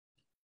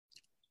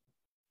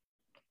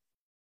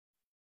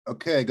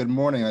Okay, good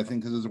morning. I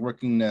think this is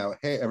working now.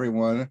 Hey,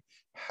 everyone.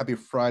 Happy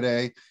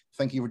Friday.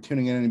 Thank you for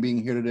tuning in and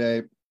being here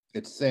today.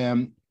 It's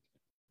Sam.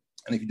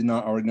 And if you did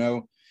not already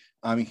know,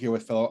 I'm here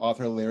with fellow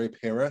author Larry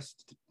Paris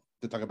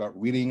to talk about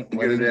reading,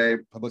 writing,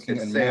 today, publishing,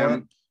 and Sam.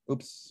 More.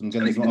 Oops, I'm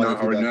getting some audio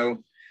feedback.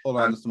 Hold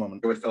on just a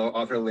moment. With fellow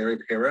author Larry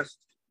Paris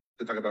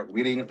to talk about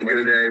reading,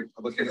 writing, today,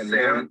 publishing, and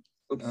Sam.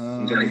 Oops,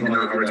 I'm getting some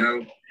audio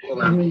feedback.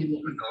 Hold on. With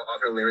fellow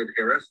author Larry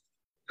Paris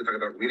to talk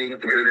about reading,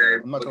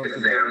 today, publishing,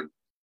 and Sam.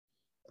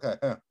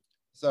 Okay,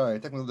 sorry,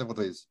 technical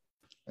difficulties.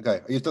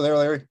 Okay, are you still there,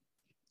 Larry?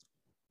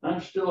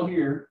 I'm still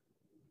here.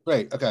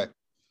 Great, okay.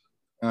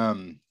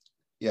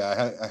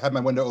 Yeah, I had my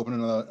window open in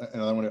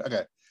another window.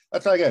 Okay,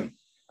 let's try again.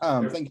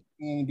 Thank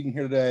you for being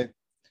here today.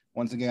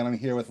 Once again, I'm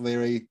here with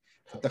Larry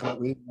to talk about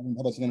reading and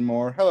publishing and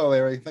more. Hello,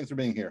 Larry. Thanks for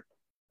being here.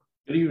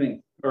 Good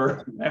evening,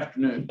 or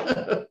afternoon.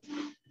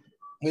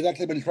 We've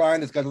actually been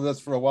trying to schedule this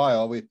for a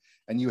while.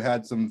 And you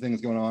had some things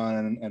going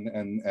on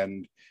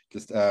and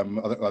just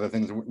other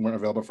things weren't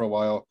available for a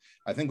while.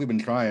 I think we've been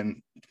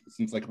trying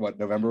since like what,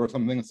 November or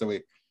something. So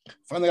we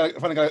finally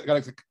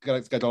got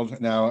it scheduled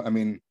now. I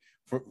mean,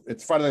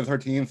 it's Friday the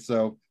 13th,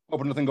 so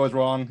hoping nothing goes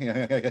wrong.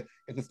 If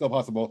it's still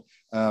possible.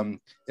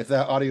 If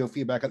that audio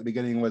feedback at the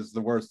beginning was the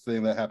worst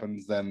thing that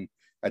happens, then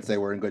I'd say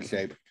we're in good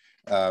shape.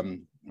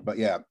 But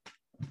yeah,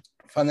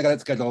 finally got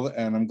it scheduled,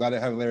 and I'm glad to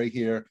have Larry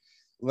here.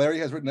 Larry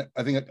has written,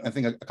 I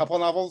think a couple of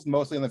novels,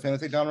 mostly in the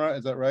fantasy genre.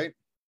 Is that right?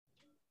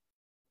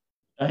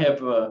 I have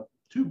 2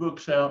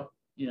 books out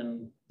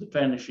in the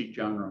fantasy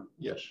genre.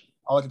 Yes.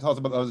 I'll let you tell us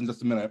about those in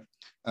just a minute.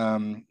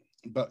 And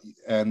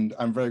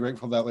I'm very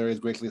grateful that Larry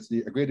has graciously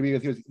agreed to be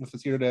with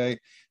us here today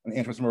and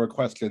answer some of our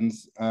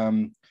questions.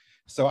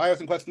 So I have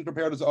some questions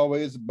prepared as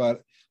always,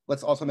 but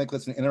let's also make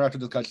this an interactive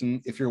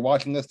discussion. If you're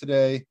watching this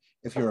today,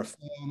 if you're a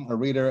fan, a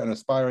reader, an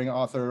aspiring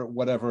author,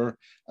 whatever,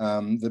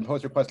 then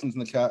post your questions in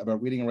the chat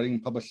about reading and writing,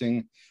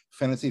 publishing,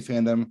 fantasy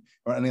fandom,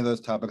 or any of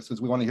those topics,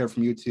 because we want to hear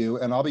from you too.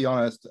 And I'll be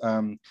honest,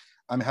 I'm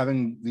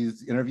having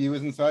these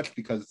interviews and such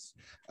because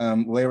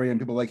Larry and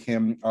people like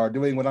him are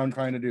doing what I'm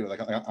trying to do. Like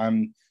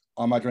I'm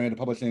on my journey to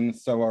publishing,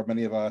 so are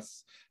many of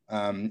us,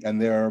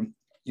 and they're,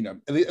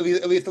 at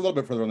least a little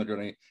bit further on the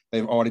journey.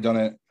 They've already done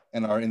it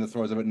and are in the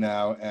throes of it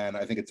now, and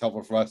I think it's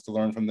helpful for us to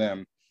learn from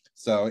them.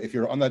 So if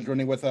you're on that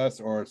journey with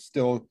us or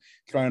still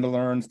trying to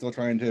learn, still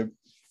trying to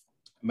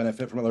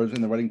benefit from others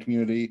in the writing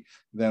community,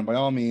 then by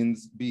all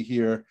means, be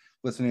here,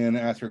 listen in,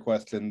 ask your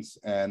questions,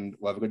 and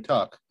we'll have a good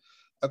talk.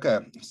 Okay,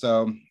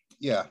 so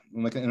yeah,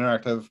 we'll make it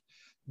interactive.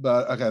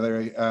 But okay,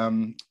 Larry,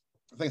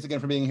 thanks again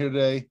for being here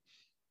today.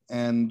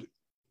 And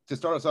to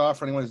start us off,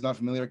 for anyone who's not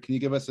familiar, can you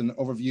give us an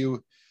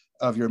overview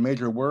of your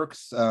major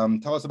works?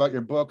 Tell us about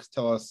your books,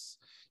 tell us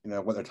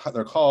what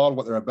they're called,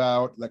 what they're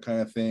about, that kind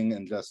of thing,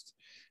 and just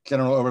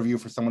general overview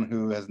for someone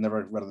who has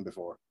never read them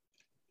before.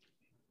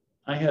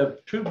 I have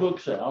 2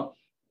 books out.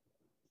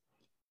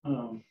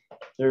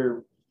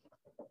 They're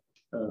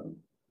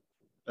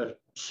a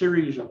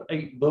series of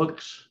 8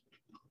 books.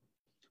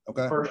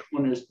 Okay. The first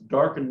one is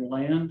Darkened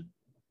Land.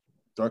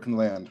 Darkened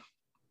Land.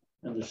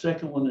 And the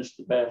second one is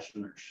the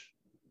Basaners.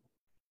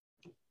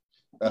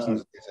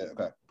 Basaners,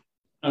 okay.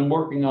 I'm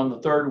working on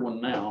the third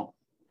one now.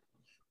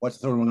 What's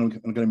the third one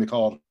going to be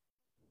called?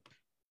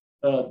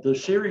 The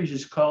series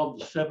is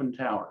called The 7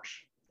 Towers.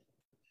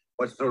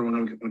 What's the third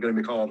one going to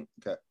be called?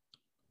 Okay.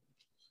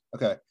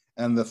 Okay.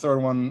 And the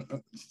third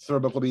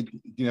book will be, do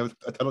you have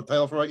a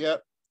title for it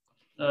yet?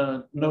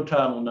 No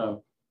title,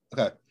 no.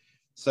 Okay.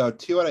 So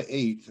 2 out of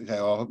 8. Okay,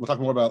 well, we'll talk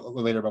more about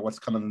later about what's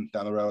coming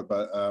down the road,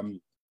 but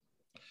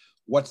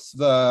what's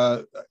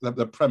the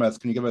premise?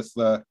 Can you give us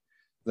the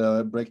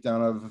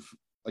breakdown of,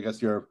 I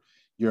guess, your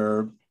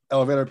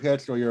elevator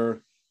pitch or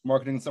your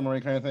marketing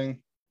summary kind of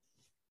thing?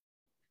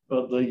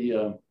 Well,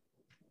 the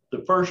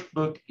first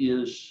book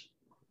is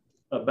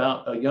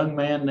about a young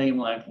man named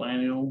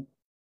Laniel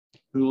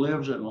who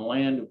lives in a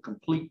land of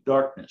complete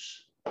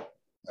darkness.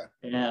 Okay.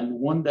 And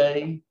one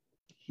day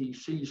he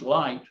sees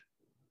light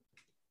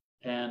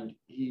and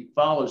he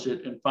follows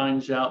it and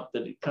finds out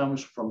that it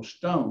comes from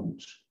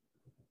stones.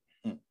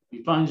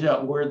 He finds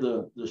out where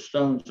the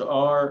stones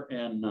are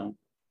and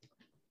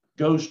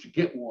goes to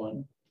get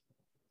one.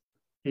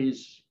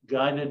 He's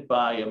guided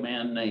by a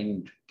man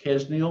named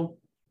Kesniel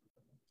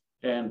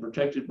and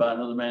protected by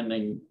another man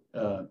named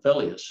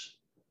Velius.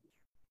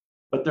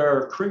 But there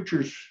are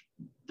creatures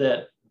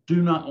that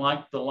do not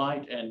like the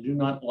light and do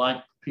not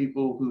like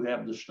people who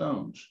have the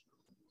stones.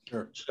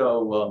 Sure.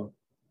 So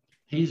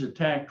he's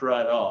attacked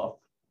right off,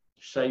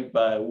 saved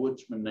by a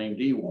woodsman named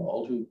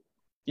Ewald, who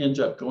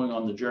ends up going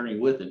on the journey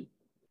with him.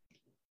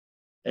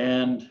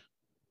 And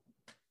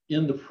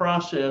in the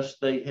process,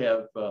 they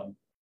have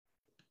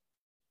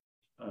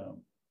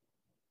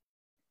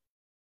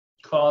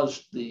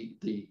caused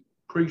the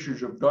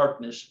creatures of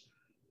darkness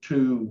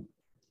to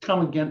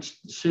come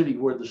against the city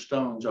where the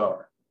stones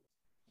are.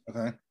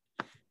 Okay.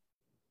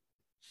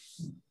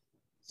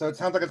 So it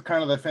sounds like it's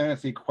kind of the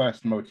fantasy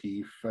quest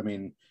motif. I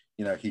mean,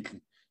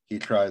 he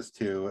tries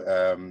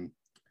to,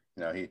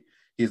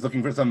 he's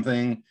looking for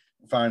something,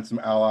 finds some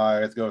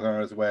allies, goes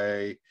on his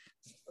way,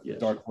 Yes.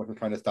 dark forces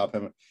trying to stop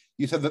him.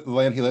 You said that the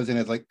land he lives in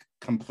is like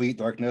complete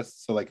darkness,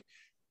 so like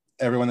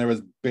everyone there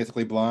was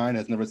basically blind,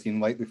 has never seen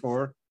light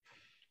before.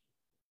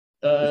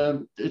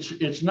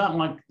 It's not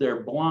like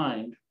they're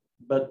blind,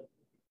 but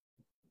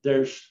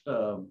there's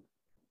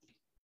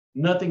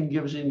nothing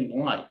gives any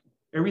light.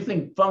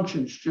 Everything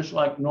functions just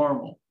like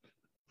normal.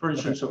 For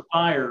instance, a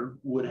fire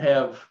would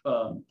have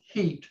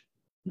heat.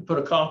 You put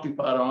a coffee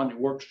pot on, it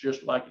works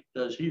just like it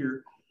does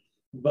here,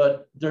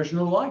 but there's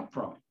no light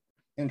from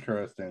it.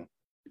 Interesting.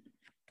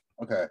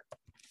 Okay.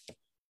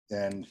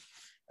 And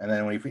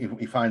then when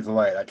he finds the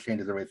light, that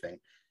changes everything.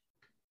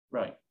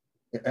 Right.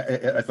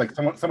 It's like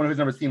someone who's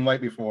never seen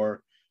light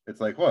before.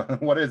 It's like, well,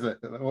 what is it?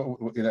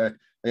 You know,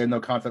 they have no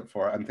concept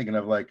for it. I'm thinking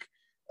of like,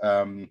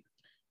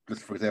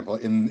 just for example,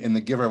 in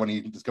The Giver when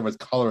he discovers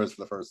colors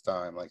for the first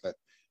time, like that,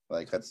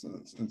 like that's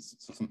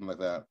something like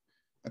that.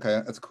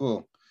 Okay, that's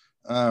cool.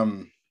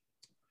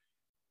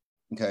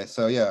 Okay,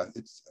 so yeah,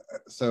 it's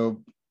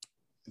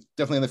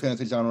definitely in the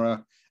fantasy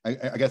genre.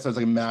 I guess there's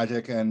like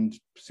magic and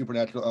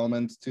supernatural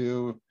elements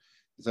too.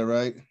 Is that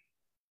right?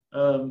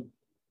 Or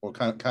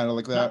kind of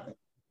like that?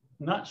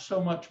 Not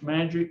so much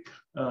magic.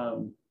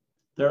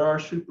 There are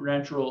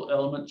supernatural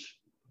elements.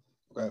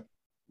 Okay.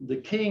 The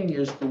king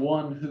is the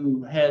one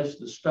who has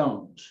the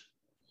stones,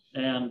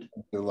 and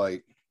the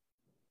light.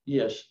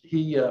 Yes,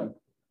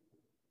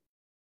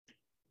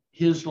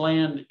 his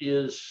land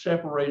is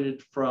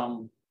separated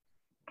from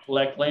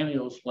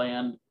Laclaniel's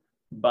land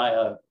by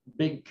a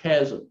big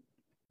chasm,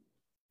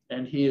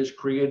 and he has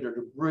created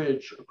a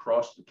bridge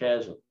across the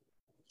chasm.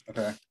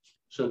 Okay.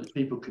 So that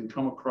people can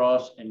come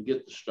across and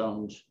get the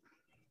stones.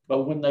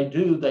 But when they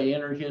do, they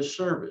enter his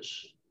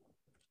service.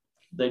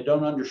 They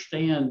don't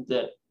understand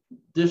that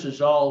this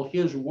is all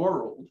his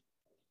world,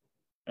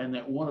 and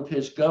that one of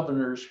his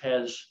governors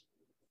has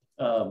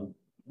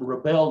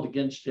rebelled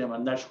against him,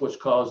 and that's what's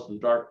caused the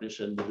darkness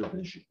and the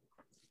division.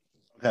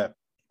 Okay.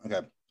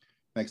 Okay.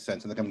 Makes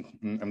sense. I think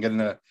I'm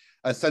getting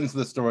a sense of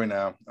the story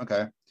now.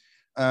 Okay.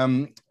 I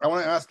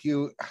want to ask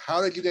you,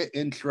 how did you get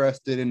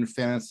interested in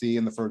fantasy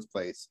in the first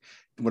place?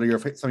 What are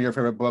some of your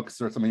favorite books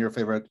or some of your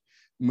favorite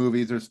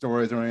movies or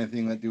stories or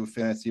anything that do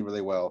fantasy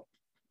really well?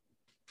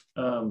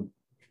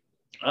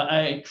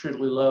 I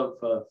actually love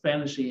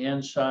fantasy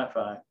and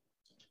sci-fi.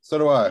 So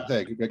do I.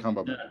 Hey, great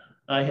combo.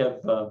 I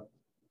have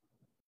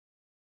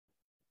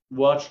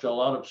watched a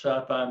lot of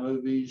sci-fi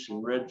movies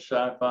and read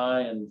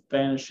sci-fi and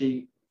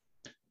fantasy.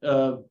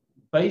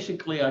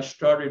 Basically, I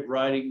started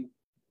writing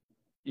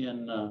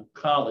in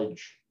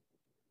college.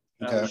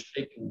 Okay. I was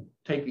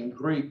taking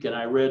Greek, and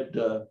I read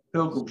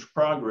Pilgrim's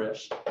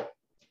Progress.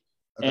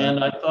 Okay.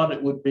 And I thought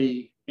it would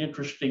be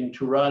interesting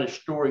to write a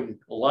story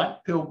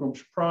like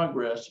Pilgrim's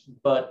Progress,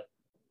 but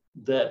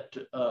that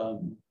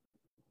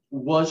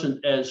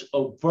wasn't as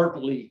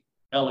overtly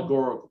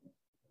allegorical.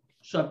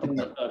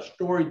 A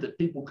story that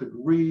people could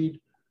read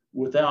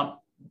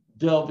without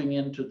delving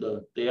into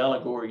the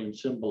allegory and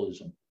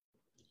symbolism.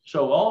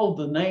 So all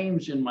the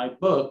names in my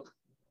book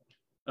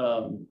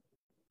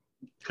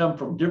come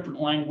from different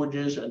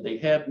languages, and they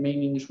have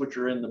meanings which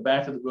are in the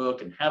back of the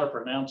book, and how to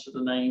pronounce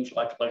the names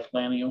like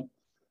Laclaniel.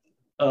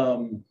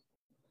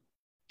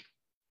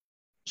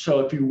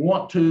 So if you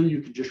want to,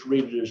 you can just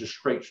read it as a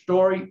straight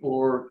story,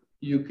 or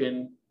you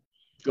can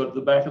go to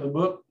the back of the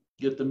book,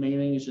 get the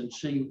meanings, and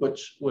see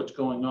what's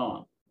going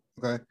on.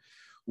 Okay.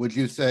 Would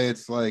you say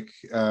it's like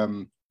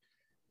kind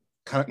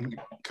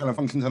of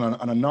functions on a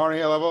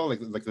Narnia level,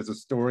 like there's a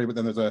story, but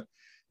then there's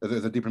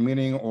a deeper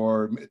meaning,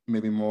 or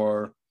maybe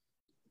more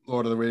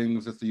Lord of the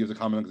Rings, just to use a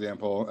common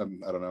example?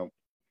 I don't know.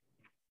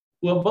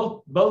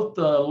 Well, both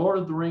Lord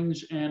of the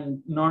Rings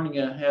and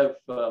Narnia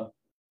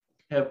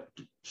have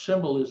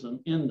symbolism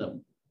in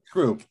them.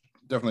 True,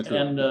 definitely true.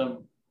 And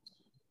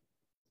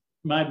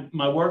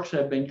my works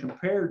have been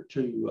compared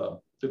to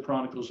the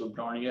Chronicles of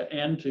Narnia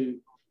and to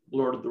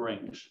Lord of the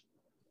Rings.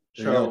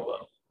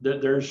 So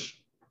there's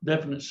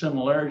definite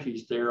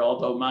similarities there,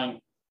 although my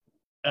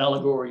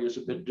allegory is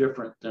a bit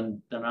different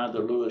than either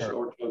Lewis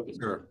or Tolkien.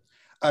 Sure.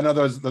 I know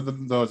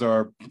those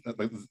are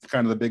like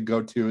kind of the big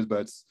go-tos,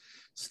 but it's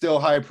still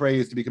high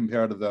praise to be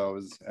compared to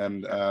those.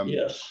 And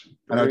yes,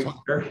 very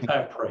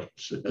high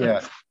praise. Yeah,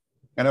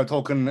 I know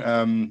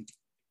Tolkien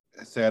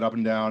said up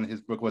and down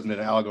his book wasn't an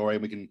allegory.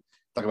 We can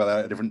talk about that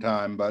at a different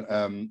time, but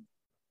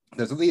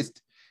there's at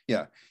least,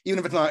 even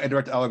if it's not a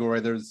direct allegory,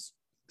 there's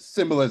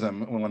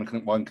symbolism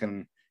when one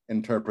can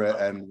interpret,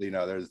 and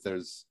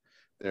there's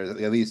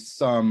at least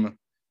some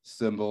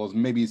symbols,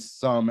 maybe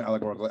some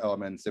allegorical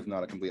elements, if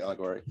not a complete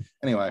allegory.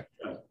 Anyway,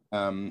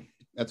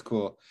 that's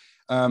cool.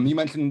 You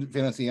mentioned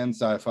fantasy and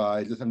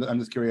sci-fi. I'm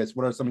just curious,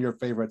 what are some of your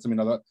favorites? I mean,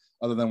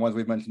 other than ones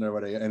we've mentioned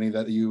already, any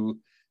that you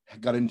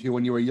got into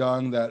when you were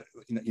young that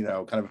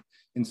kind of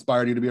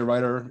inspired you to be a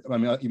writer? I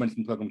mean, you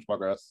mentioned Pilgrim's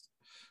Progress.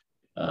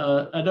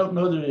 I don't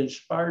know that it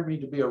inspired me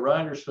to be a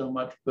writer so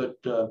much, but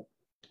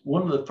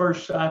one of the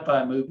first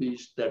sci-fi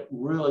movies that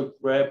really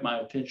grabbed my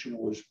attention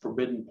was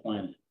Forbidden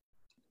Planet.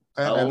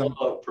 I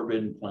love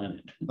Forbidden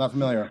Planet. Not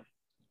familiar.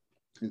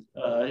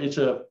 It's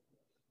a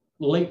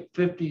late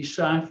 50s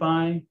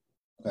sci-fi,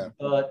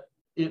 but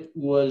it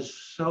was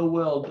so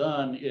well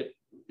done. It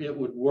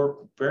would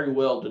work very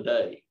well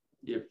today.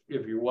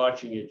 If you're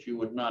watching it, you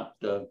would not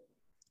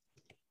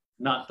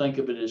think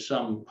of it as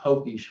some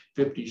hokey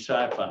 50s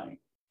sci-fi.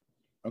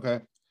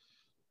 Okay,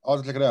 I'll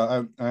just check it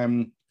out.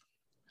 I'm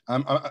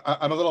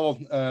a little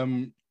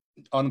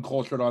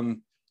uncultured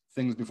on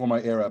things before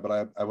my era,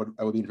 but I would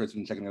be interested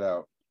in checking it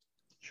out.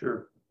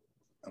 Sure.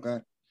 Okay.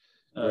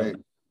 Great.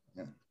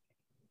 Yeah.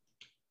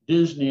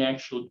 Disney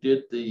actually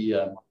did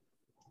the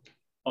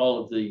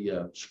all of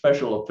the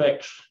special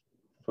effects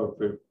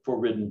for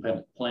Forbidden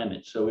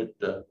Planet, so it's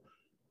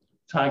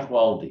high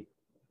quality.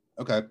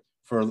 Okay.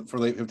 For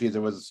late 50s, it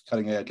was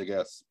cutting edge, I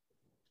guess.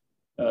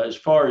 As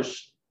far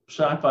as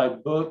sci-fi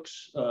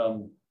books,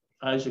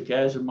 Isaac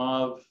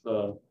Asimov,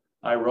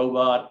 I,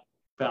 Robot,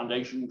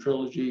 Foundation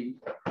trilogy.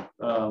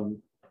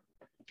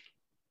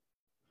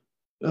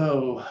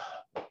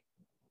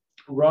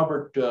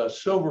 Robert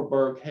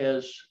Silverberg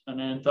has an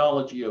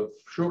anthology of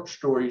short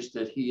stories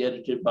that he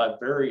edited by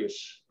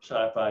various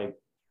sci-fi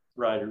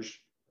writers.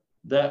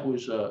 That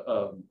was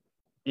a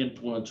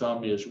influence on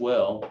me as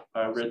well.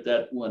 I read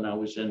that when I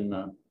was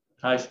in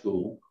high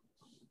school.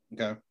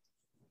 Okay.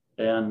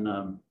 And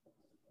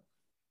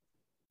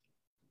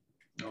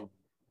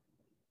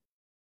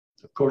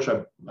of course,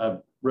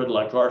 I've read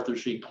like Arthur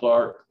C.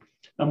 Clarke.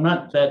 I'm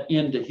not that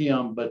into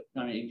him, but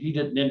I mean, he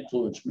didn't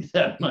influence me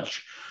that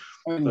much.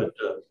 But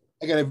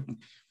again,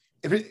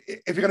 if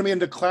you're going to be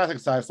into classic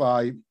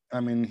sci-fi, I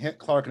mean,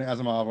 Clarke and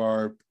Asimov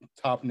are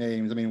top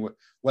names. I mean,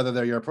 whether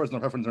they're your personal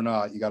preference or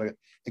not, you got to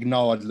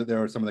acknowledge that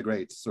they're some of the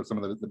greats or some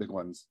of the big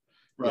ones.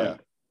 Right. Yeah,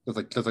 just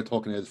like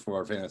Tolkien is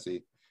for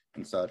fantasy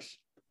and such.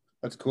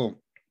 That's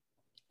cool.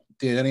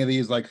 Did any of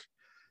these like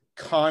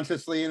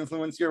consciously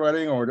influence your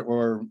writing,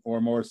 or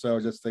more so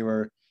just they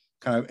were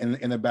kind of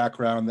in the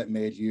background that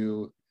made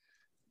you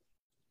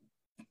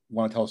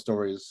want to tell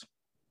stories?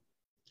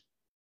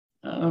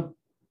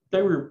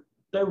 They were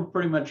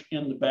pretty much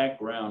in the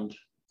background.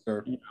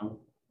 Sure. You know.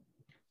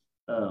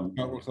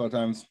 That works a lot of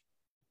times.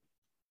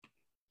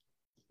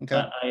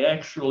 Okay. I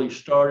actually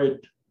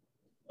started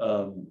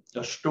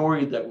a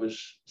story that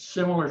was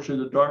similar to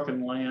the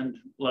Darkened Land.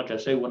 Like I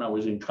say, when I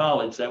was in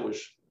college, that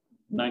was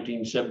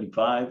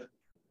 1975.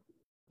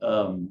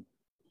 And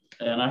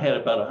I had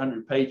about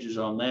 100 pages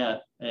on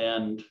that.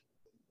 And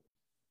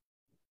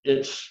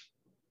it's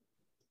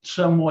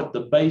somewhat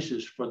the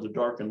basis for the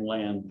Darkened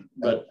Land,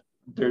 but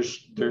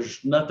there's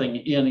nothing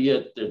in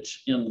it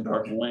that's in the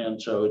Darkened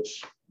Land, so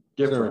it's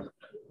different. Sure.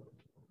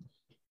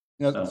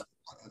 You know,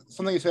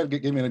 something you said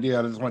gave me an idea.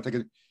 I just want to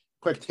take a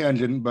quick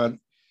tangent, but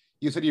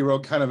you said you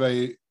wrote kind of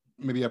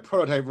maybe a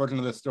prototype version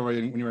of this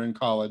story when you were in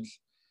college.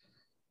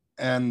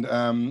 And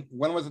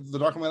when was the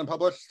Darkened Land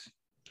published?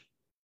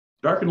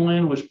 Darkened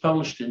Land was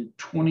published in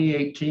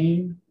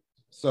 2018.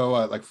 So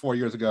like 4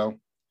 years ago.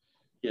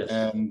 Yes.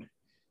 And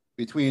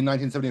between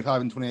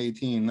 1975 and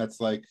 2018, that's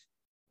like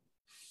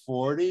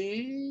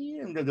 40.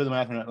 I'm gonna do the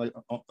math on it.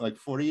 Like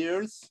 40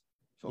 years.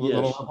 So a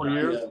little over 40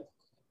 years.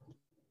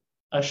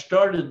 I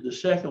started the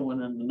second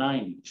one in the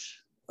 90s.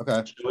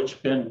 Okay. So it's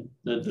been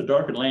the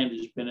Darkened Land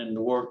has been in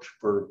the works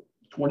for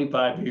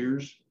 25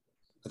 years.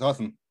 That's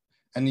awesome.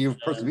 And you've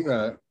persevered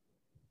at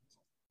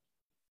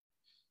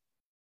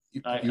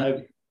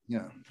it.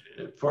 Yeah.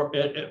 For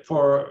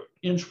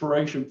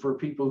inspiration for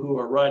people who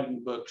are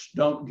writing books,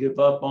 don't give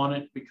up on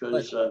it,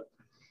 because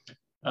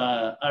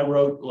I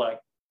wrote like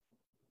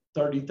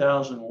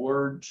 30,000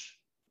 words,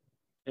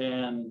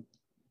 and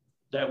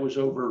that was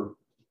over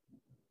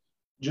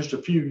just a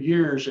few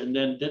years, and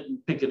then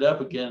didn't pick it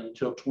up again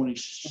until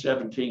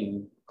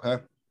 2017.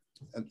 Okay.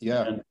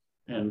 Yeah.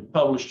 And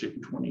published it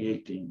in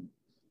 2018.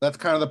 That's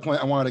kind of the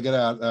point I wanted to get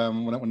at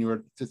when you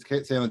were just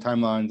saying the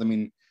timelines. I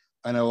mean,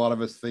 I know a lot of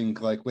us think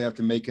like we have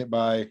to make it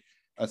by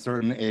a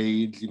certain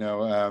age.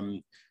 I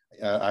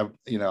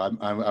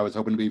was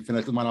hoping to be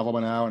finished with my novel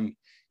by now, and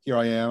here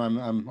I am.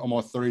 I'm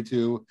almost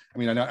 32. I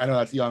mean, I know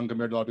that's young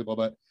compared to a lot of people,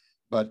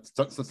 but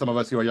some of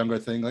us who are younger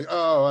think like,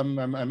 oh,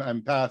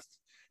 I'm past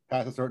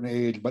a certain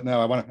age. But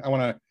no, I want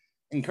to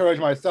encourage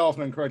myself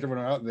and encourage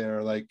everyone out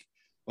there. Like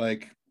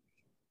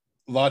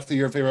lots of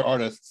your favorite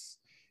artists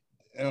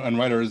and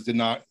writers did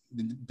not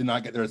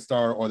get their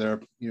star or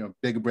their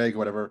big break or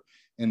whatever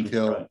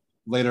until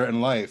later in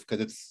life,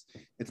 because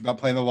it's about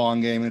playing the long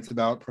game, and it's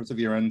about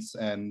perseverance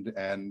and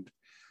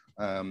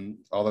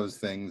all those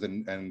things.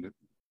 And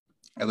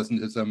I listened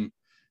to some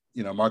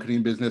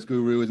marketing business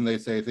gurus, and they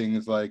say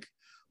things like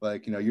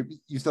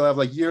you still have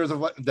like years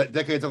of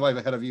decades of life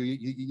ahead of you.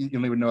 You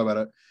don't even know about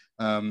it.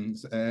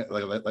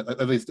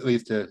 At least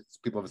to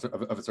people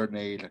of a certain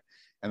age,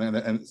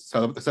 and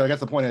so I guess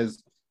the point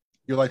is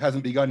your life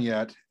hasn't begun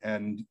yet,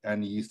 and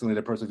you still need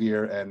to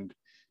persevere and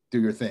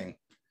do your thing.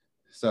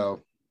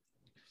 So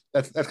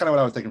that's kind of what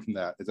I was taking from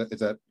that. Is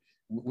that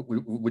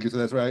would you say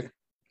that's right?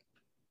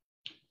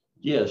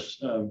 Yes.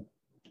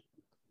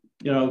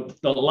 The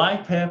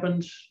life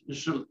happens.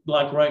 It's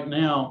like right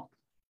now,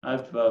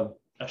 I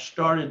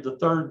started the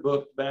third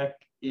book back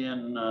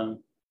in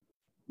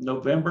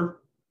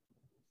November.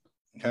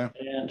 Okay.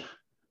 And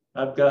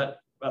I've got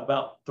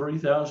about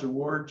 3,000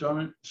 words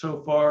on it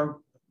so far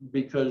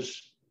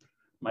because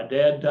my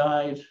dad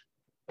died.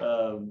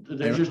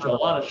 There's just a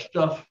lot of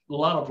stuff, a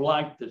lot of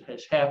life that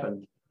has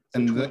happened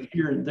between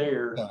here and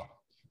there. Yeah.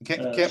 You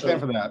can't plan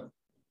for that.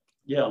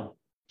 Yeah.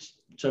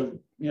 So,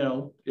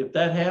 if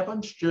that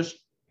happens, just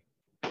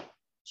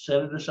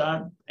set it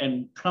aside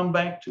and come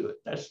back to it.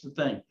 That's the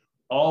thing.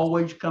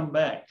 Always come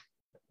back.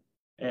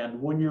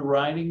 And when you're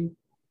writing,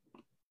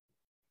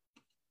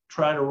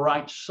 try to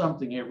write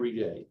something every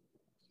day.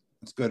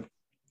 That's good.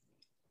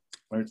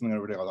 Write something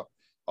every day.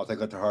 I'll take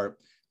that to heart.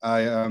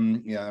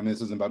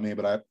 This isn't about me,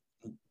 but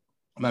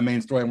my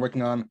main story I'm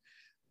working on,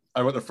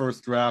 I wrote the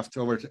first draft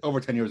over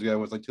 10 years ago. It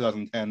was like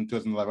 2010,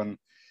 2011.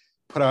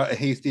 Put out a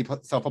hasty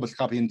self-published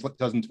copy in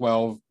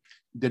 2012.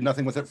 Did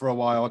nothing with it for a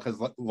while because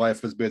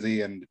life was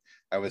busy and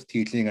I was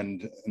teaching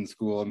and in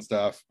school and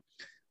stuff.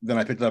 Then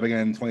I picked it up again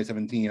in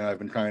 2017. And I've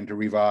been trying to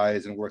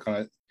revise and work on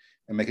it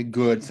and make it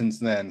good since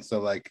then.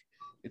 So like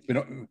it's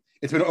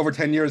been over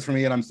 10 years for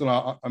me, and I'm still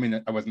not. I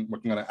mean, I wasn't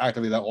working on it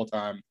actively that whole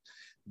time,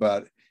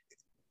 but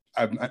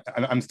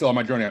I'm still on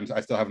my journey.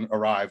 I still haven't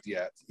arrived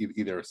yet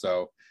either.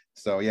 So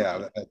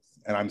yeah,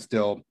 and I'm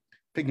still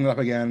picking it up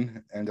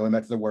again and going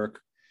back to the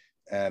work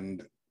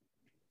and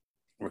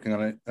working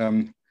on it.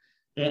 And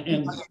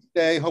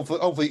day,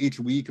 hopefully each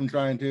week I'm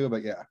trying to,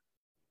 but yeah.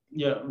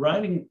 Yeah,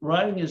 writing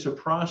is a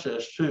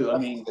process too. I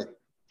mean,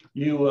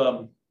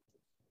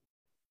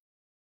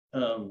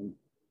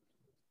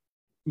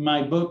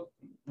 my book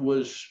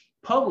was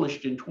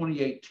published in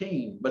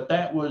 2018, but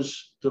that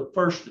was the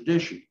first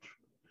edition.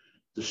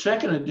 The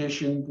second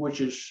edition,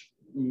 which is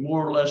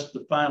more or less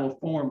the final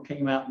form,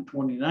 came out in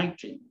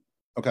 2019.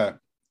 Okay.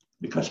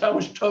 Because I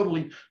was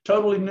totally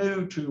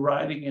new to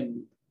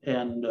writing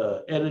and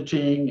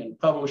editing and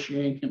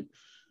publishing, and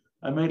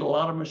I made a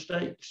lot of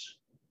mistakes.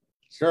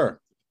 Sure,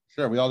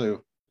 we all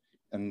do,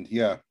 and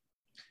yeah,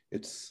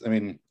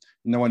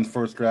 no one's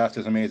first draft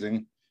is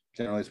amazing,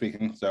 generally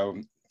speaking. So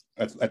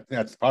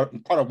that's part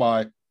of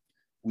why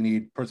we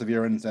need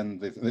perseverance,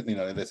 and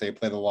they say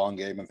play the long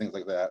game and things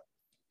like that.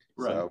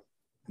 Right. So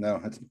no,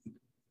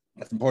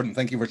 that's important.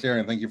 Thank you for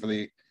sharing. Thank you for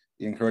the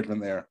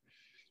encouragement there.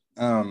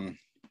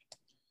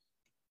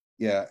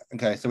 Yeah.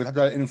 Okay. So we talked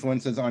about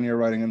influences on your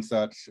writing and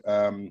such.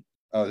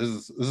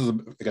 This is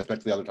I guess back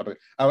to the other topic.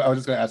 I was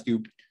just going to ask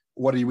you,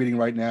 what are you reading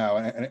right now?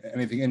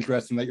 Anything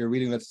interesting that you're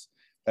reading that's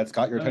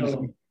caught your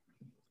attention?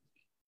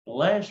 The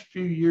last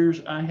few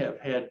years, I have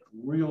had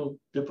real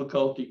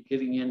difficulty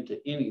getting into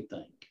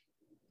anything.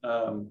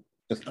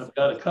 I've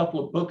got a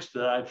couple of books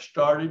that I've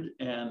started,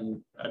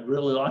 and I'd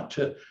really like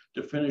to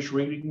finish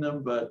reading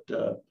them, but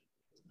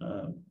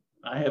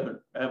I haven't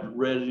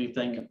read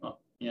anything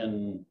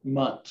in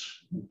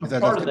months.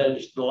 Part of that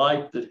is the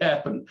life that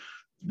happened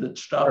that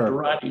stopped the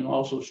writing,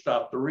 also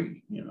stopped the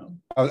reading.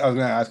 I was going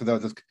to ask if that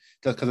was just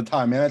because of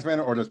time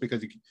management, or just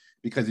because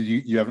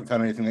you haven't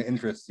found anything that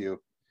interests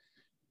you.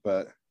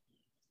 But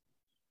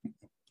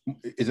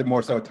is it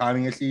more so a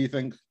timing issue, you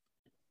think?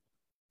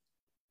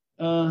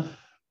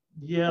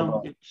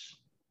 Yeah,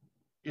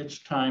 it's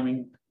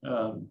timing.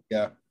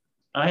 Yeah,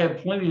 I have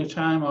plenty of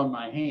time on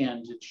my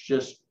hands. It's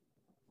just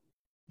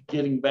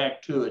getting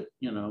back to it.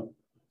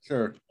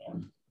 Sure.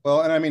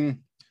 Well, and I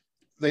mean,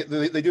 they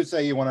do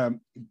say you want to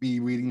be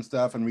reading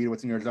stuff and read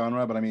what's in your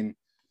genre, but I mean,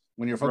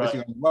 when you're focusing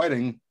on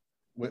writing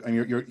and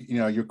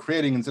you're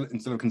creating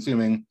instead of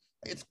consuming,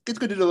 it's good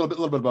to do a little bit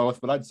of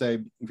both. But I'd say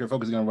if you're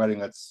focusing on writing,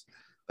 that's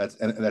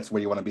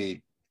where you want to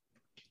be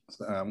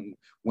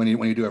when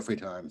you do have free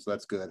time. So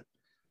that's good.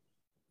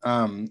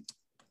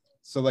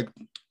 So like,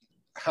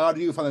 how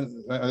do you find?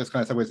 This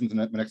kind of segues into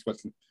my next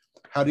question.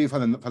 How do you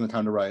find the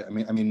time to write? I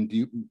mean,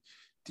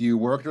 do you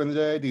work during the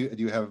day? Do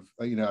you have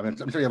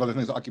I'm sure you have other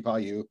things to occupy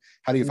you.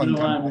 How do you find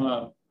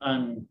time?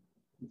 I'm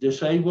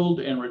disabled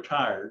and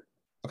retired.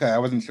 Okay, I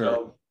wasn't sure.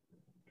 So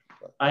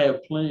I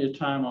have plenty of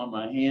time on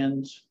my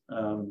hands.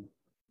 I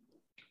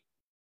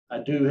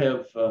do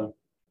have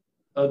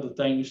other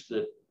things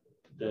that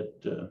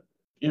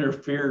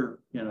interfere,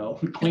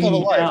 cleaning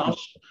the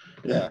house,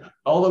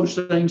 all those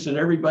things that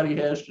everybody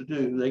has to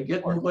do. They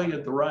get in the way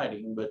of the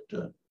writing, but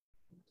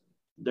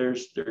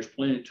there's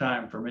plenty of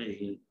time for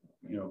me,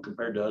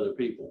 compared to other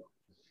people.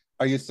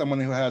 Are you someone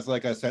who has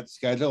like a set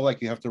schedule,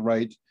 like you have to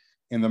write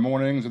in the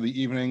mornings or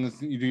the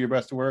evenings you do your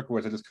best work, or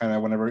is it just kind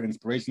of whenever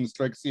inspiration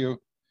strikes you?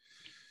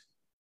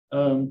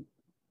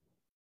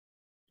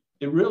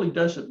 It really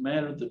doesn't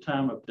matter the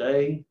time of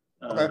day.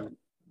 Okay.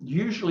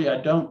 Usually I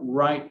don't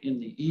write in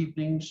the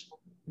evenings,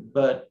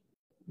 but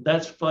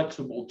that's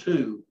flexible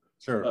too.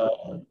 Sure.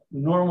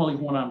 Normally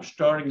when I'm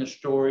starting a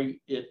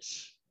story,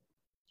 it's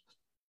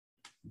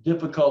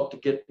difficult to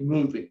get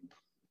moving.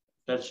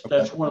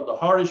 That's one of the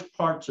hardest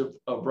parts of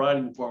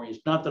writing for me.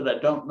 It's not that I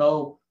don't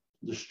know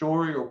the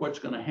story or what's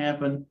going to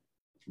happen,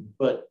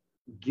 but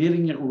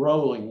getting it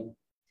rolling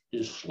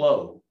is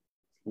slow.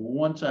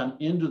 Once I'm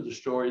into the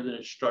story, then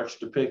it starts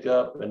to pick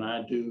up, and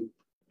I do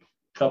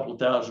a couple of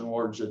thousand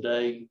words a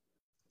day,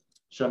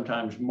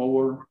 sometimes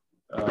more.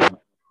 I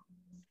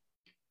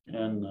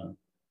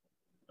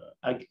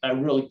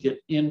really get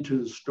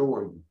into the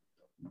story.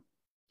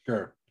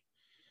 Sure.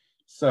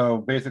 So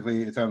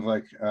basically, it sounds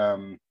like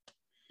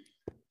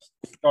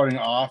starting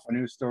off a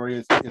new story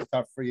is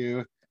tough for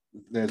you.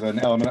 There's an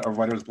element of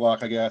writer's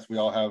block, I guess. We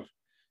all have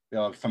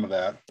some of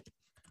that.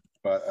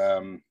 But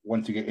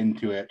once you get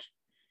into it,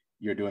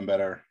 you're doing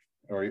better,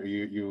 or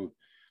you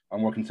are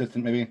more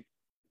consistent, maybe.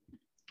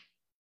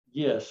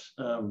 Yes,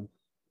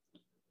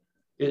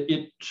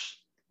 it's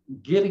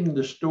getting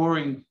the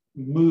story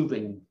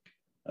moving,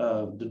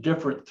 the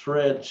different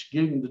threads,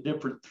 getting the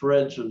different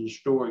threads of the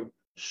story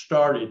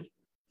started.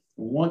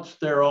 Once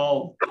they're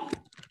all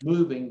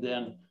moving,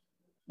 then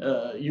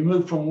you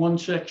move from one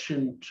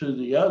section to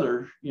the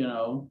other.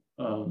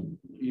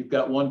 You've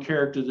got one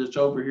character that's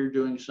over here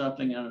doing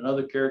something and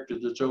another character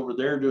that's over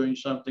there doing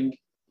something.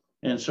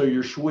 And so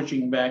you're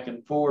switching back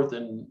and forth.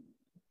 And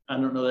I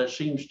don't know, that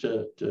seems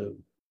to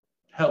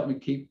help me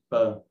keep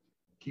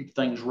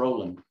things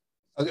rolling.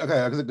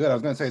 Okay, good. I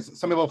was going to say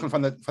some people can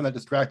find that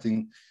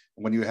distracting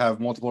when you have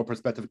multiple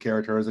perspective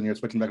characters and you're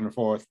switching back and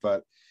forth.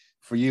 But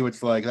for you,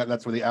 it's like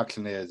that's where the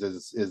action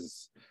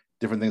is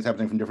different things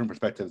happening from different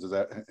perspectives. Is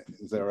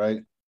that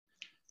right?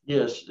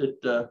 Yes.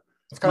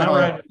 It's kind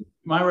of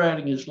my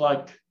writing is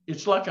like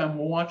I'm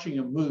watching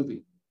a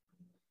movie,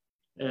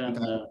 and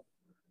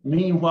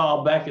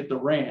meanwhile back at the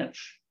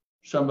ranch,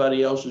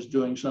 somebody else is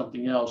doing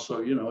something else.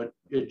 So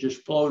it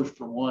just flows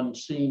from one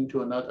scene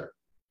to another.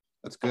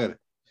 That's good.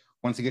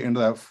 Once you get into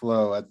that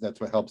flow,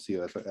 that's what helps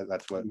you.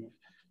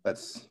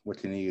 That's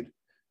what you need.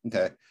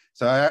 Okay.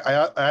 So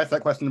I asked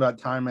that question about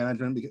time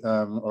management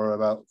or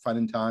about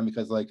finding time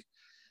because like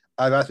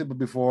I've asked people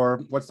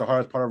before, what's the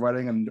hardest part of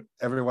writing? And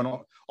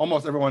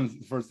almost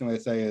everyone's first thing they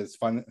say is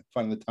finding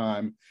the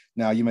time.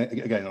 Now you may,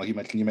 again, like you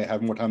mentioned, you may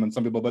have more time than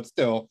some people, but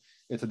still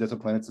it's a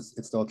discipline.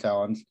 It's still a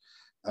challenge.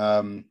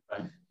 Right.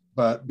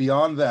 But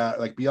beyond that,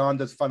 like beyond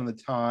just finding the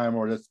time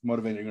or just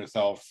motivating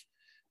yourself,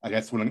 I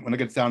guess when it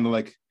gets down to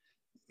like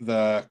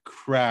the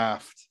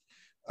craft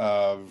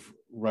of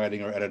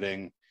writing or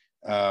editing,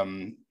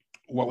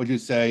 what would you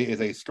say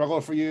is a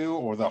struggle for you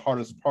or the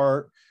hardest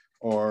part,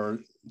 or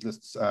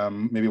just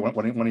maybe one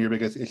of your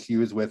biggest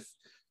issues with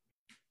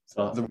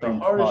the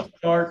hardest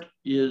part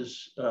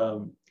is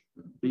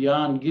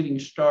beyond getting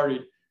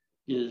started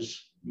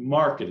is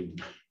marketing.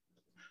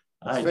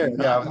 I do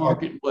not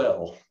market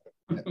well.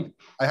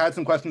 I had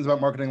some questions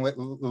about marketing a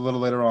little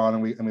later on,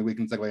 and we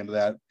can segue into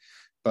that.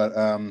 But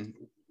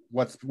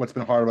what's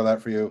been hard about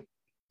that for you?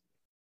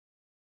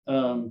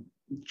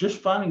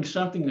 Just finding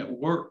something that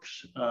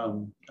works.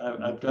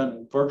 I've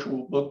done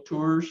virtual book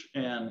tours,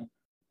 and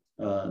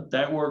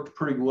that worked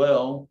pretty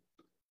well.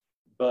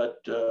 But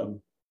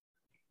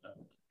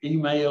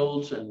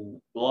emails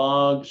and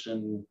blogs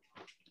and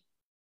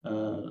a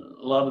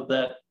lot of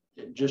that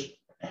just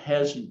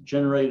hasn't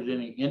generated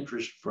any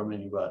interest from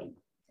anybody.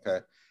 Okay,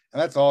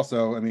 and that's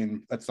also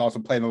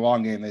playing the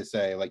long game. They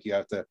say like you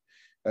have to.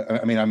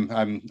 I'm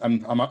on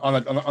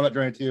that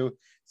journey too,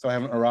 so I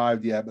haven't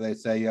arrived yet. But they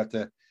say you have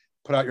to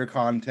put out your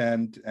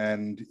content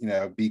and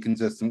be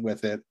consistent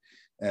with it,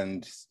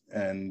 and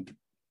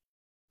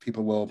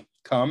people will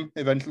come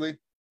eventually.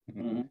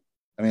 Mm-hmm.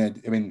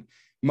 I mean,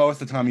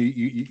 most of the time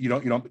you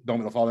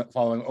don't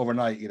following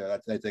overnight.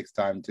 That takes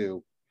time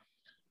too.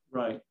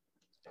 Right.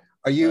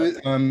 Are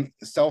you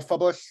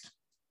self-published?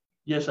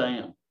 Yes, I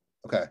am.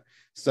 Okay,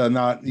 so you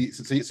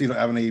don't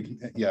have any.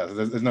 Yeah,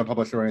 there's no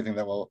publisher or anything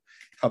that will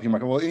help you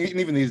market. Well,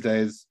 even these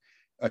days,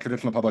 a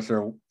traditional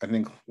publisher I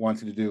think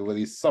wants you to do at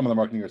least some of the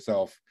marketing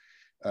yourself.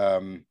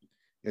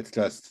 It's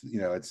just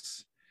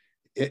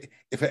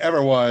if it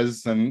ever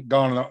was, and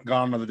gone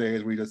are the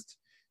days where you just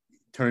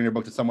turn in your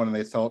book to someone and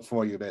they sell it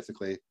for you,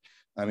 basically.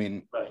 I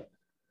mean, right.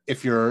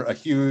 If you're a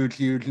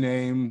huge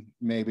name,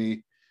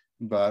 maybe,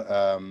 but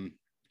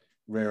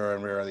rarer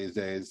and rarer these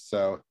days.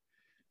 So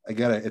I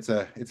get it. It's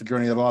a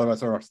journey that a lot of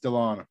us are still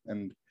on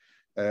and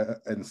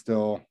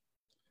still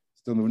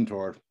moving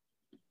toward.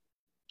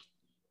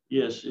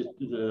 Yes,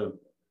 the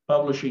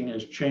publishing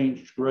has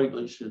changed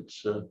greatly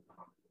since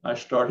I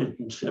started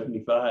in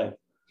 '75.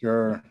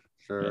 Sure.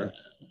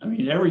 I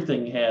mean,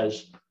 everything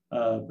has.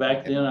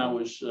 Back then, I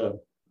was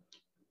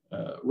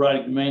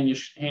writing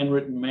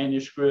handwritten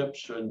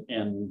manuscripts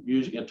and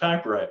using a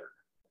typewriter.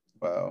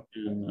 Wow.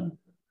 And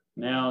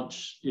now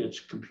it's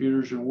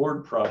computers and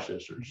word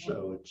processors,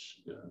 so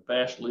it's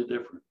vastly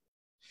different.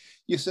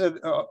 You said,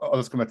 I'll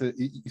just come back to,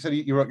 you said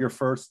you wrote your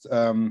first,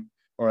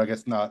 or I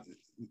guess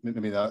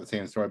maybe not the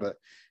same story, but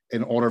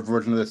an older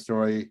version of this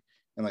story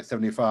in like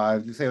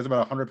 '75. Did you say it was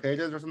about 100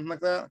 pages or something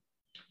like that?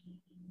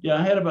 Yeah,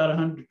 I had about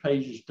 100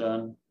 pages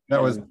done.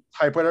 That was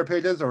typewriter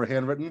pages or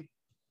handwritten?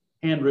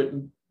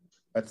 Handwritten.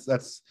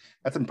 That's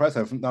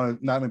impressive.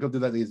 Not many people do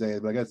that these days,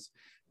 but I guess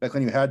back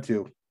when you had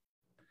to.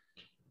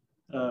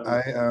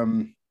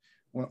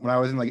 When I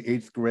was in like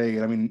 8th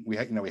grade, I mean, we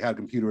had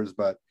computers,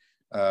 but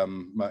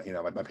my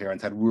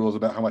parents had rules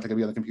about how much I could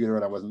be on the computer,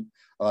 and I wasn't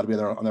allowed to be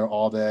on there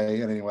all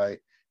day. And anyway,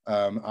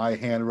 I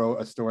hand wrote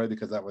a story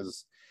because that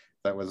was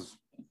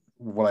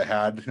what I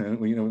had,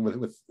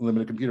 with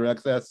limited computer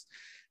access,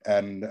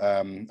 and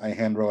I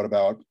hand wrote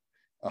about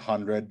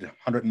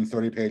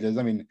 130 pages.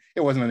 I mean,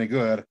 it wasn't any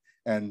good,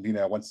 And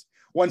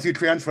once you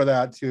transfer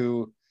that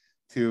to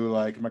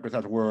like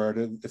Microsoft Word,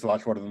 it's a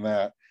lot shorter than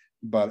that.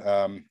 But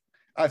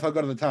I felt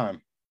good at the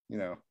time,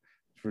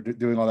 for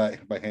doing all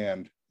that by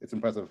hand. It's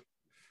impressive.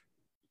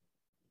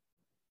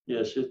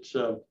 Yes, it's.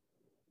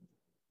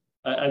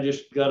 I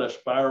just got a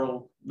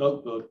spiral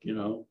notebook,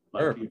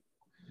 like Sure. you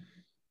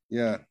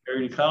Yeah.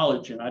 carried to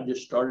college, and I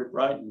just started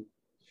writing.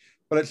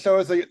 But it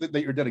shows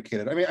that you're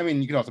dedicated. I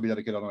mean, you can also be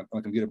dedicated on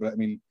a computer, but I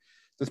mean,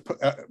 just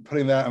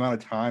putting that amount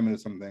of time into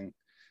something,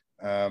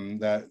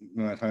 that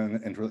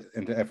time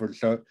into effort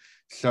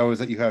shows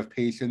that you have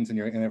patience and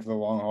you're in it for the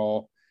long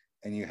haul,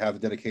 and you have the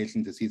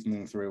dedication to see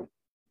something through.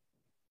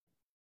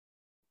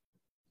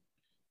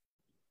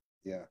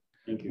 Yeah.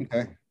 Thank you.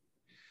 Okay.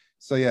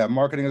 So yeah,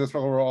 marketing is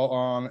what we're all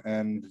on,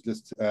 and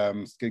just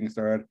getting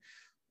started.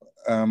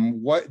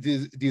 What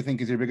do you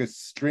think is your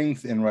biggest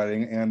strength in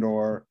writing, and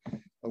or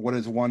what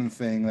is one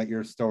thing that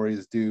your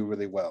stories do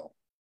really well?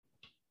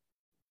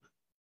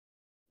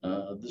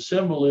 The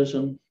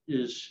symbolism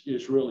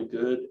is really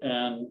good,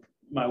 and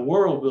my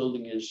world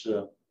building is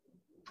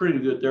pretty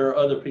good. There are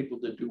other people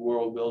that do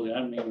world building.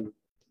 I mean,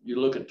 you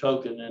look at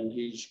Token, and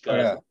he's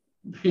got,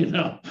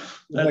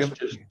 that's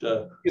just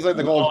he's like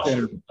the gold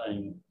standard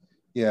thing.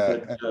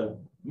 Yeah. But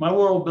my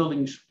world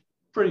building's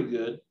pretty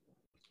good.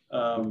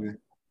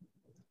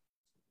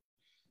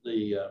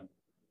 The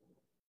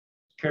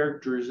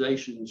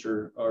characterizations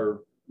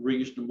are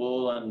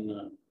reasonable,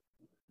 and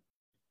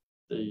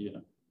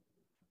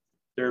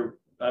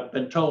I've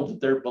been told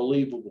that they're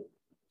believable.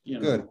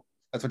 Good.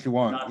 That's what you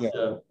want.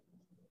 Not,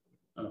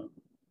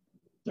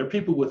 they're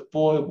people with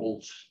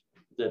foibles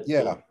that.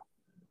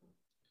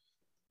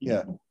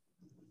 Yeah.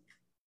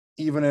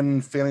 Even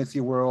in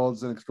fantasy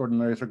worlds and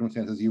extraordinary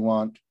circumstances, you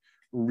want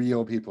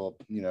real people,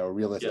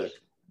 realistic.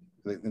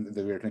 Yes.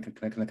 That we're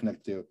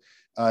connect to.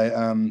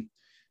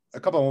 A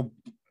couple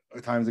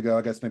of times ago,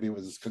 I guess maybe it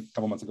was a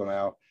couple months ago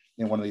now,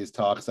 in one of these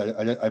talks,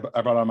 I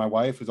brought on my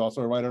wife, who's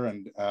also a writer,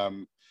 and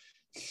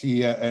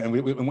she and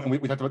we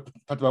talked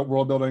about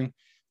world building,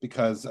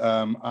 because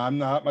I'm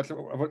not much of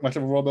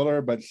a world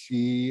builder, but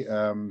she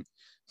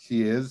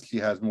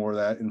has more of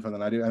that info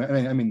than I do.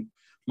 I mean,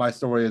 my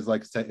story is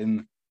like set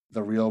in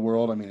the real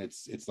world. I mean,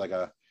 it's like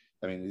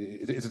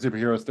it's a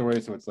superhero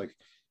story, so it's like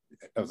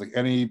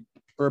any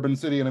urban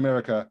city in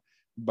America,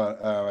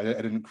 but I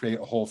didn't create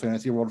a whole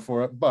fantasy world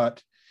for it.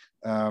 But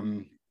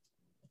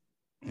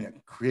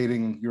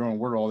creating your own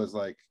world is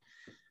like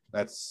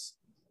that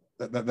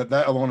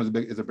alone is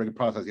a big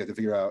process. You have to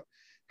figure out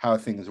how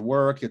things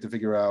work. You have to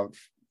figure out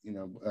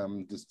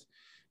just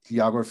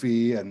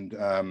geography, and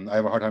I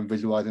have a hard time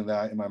visualizing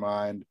that in my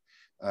mind,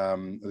 at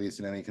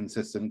least in any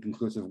consistent,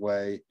 conclusive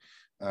way.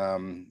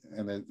 And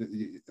then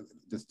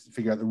just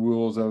figure out the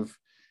rules of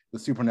the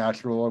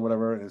supernatural or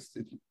whatever.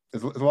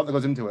 There's a lot that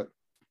goes into it.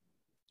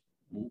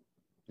 Do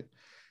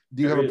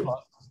you have a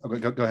process? Okay,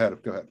 go ahead.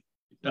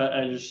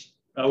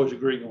 I was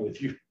agreeing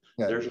with you.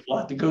 Yeah. There's a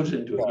lot that goes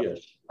into it. Yes.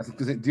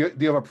 Do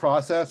you have a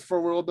process for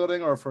world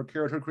building or for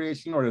character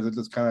creation, or does it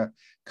just kind of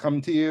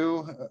come to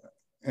you?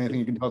 Anything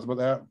you can tell us about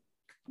that?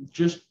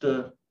 Just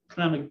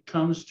kind of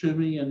comes to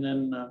me, and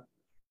then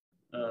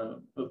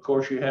of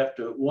course you have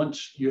to,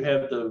 once you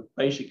have the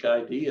basic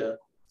idea,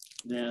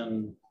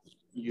 then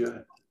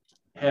you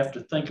have to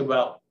think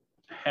about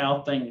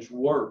how things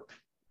work.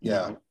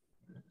 Yeah.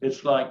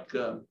 It's like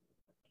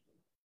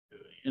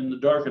in the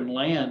Darkened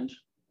Land,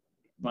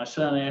 my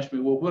son asked me,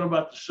 well, what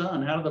about the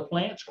sun? How do the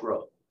plants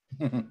grow?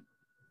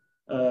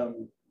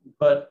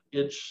 But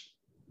it's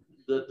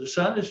the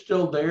sun is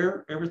still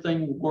there.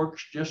 Everything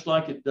works just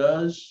like it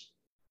does.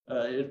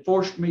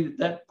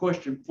 That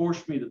question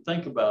forced me to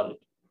think about it.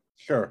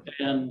 Sure.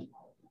 And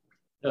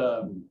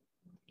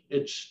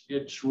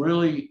it's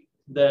really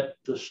that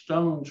the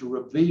stones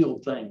reveal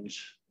things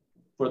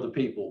for the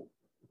people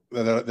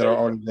that are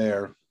already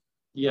there.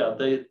 Yeah,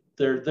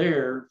 they're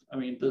there. I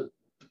mean, the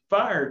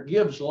fire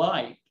gives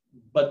light,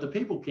 but the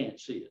people can't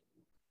see it.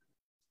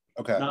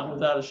 Okay. Not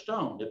without a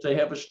stone. If they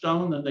have a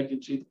stone, then they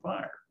can see the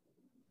fire.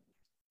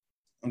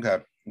 Okay.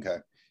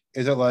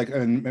 Is it like,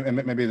 and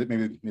maybe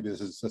this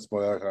is a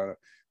spoiler,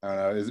 I don't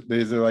know.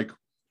 Is there like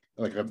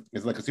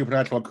a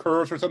supernatural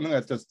curse or something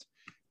that's just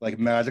like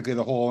magically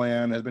the whole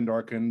land has been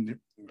darkened,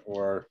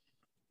 or?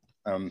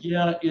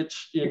 Yeah,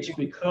 it's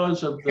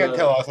because of you can't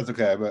tell us. That's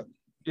okay, but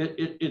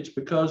it's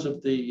because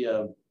of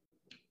the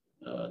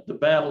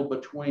battle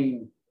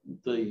between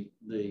the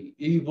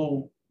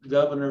evil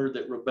governor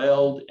that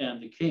rebelled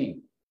and the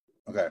king.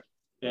 Okay.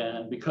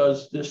 And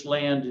because this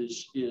land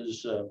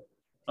is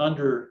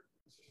under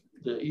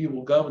the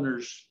evil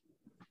governor's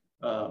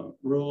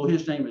rule,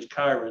 his name is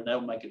Chiron.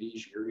 That'll make it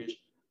easier.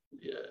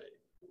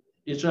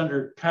 It's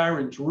under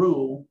Chiron's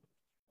rule,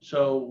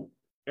 so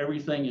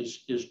everything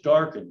is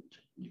darkened.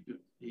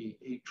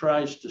 He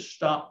tries to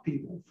stop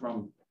people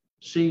from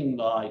seeing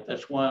light.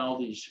 That's why all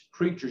these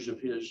creatures of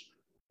his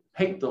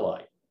hate the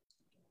light.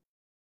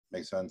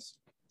 Makes sense.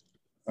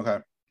 Okay.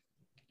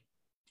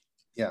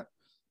 Yeah,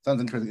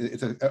 sounds interesting.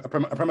 It's a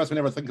premise we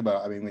never think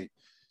about. I mean,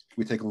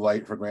 we take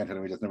light for granted,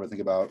 and we just never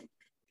think about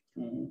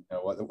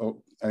what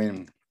I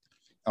mean.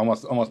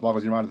 almost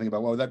boggles your mind to think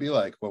about what would that be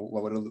like? What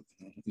would it,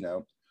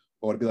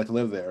 what would it be like to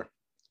live there?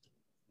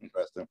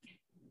 Interesting.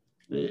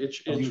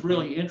 It's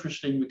really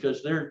interesting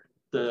because they're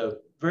the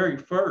very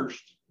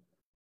first,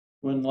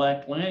 when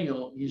Black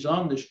Laniel, he's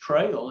on this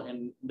trail,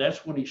 and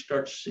that's when he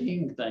starts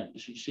seeing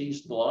things. He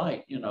sees the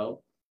light,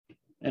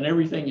 and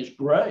everything is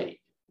gray.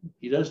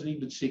 He doesn't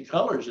even see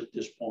colors at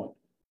this point.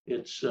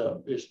 It's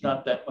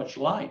not that much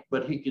light,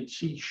 but he can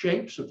see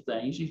shapes of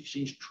things. He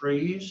sees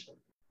trees,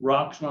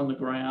 rocks on the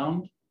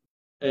ground.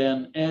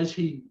 And as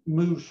he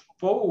moves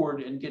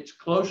forward and gets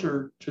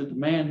closer to the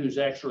man who's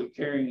actually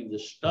carrying the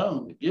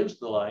stone that gives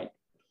the light,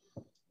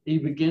 he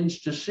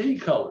begins to see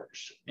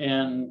colors.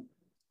 And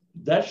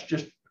that's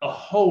just a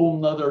whole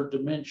nother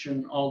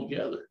dimension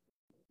altogether.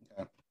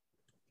 Okay.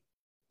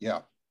 Yeah.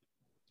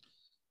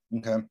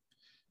 Okay.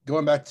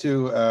 Going back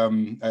to,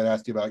 I'd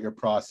asked you about your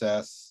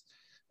process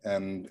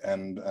and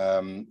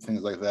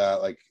things like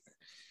that. Like,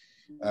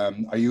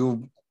 are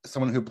you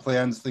someone who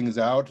plans things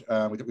out?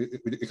 We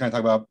kind of talk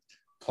about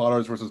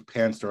plotters versus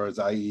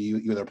pantsers, i.e.,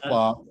 you either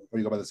plot or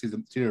you go by the seat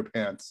of your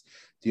pants.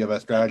 Do you have a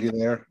strategy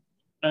there?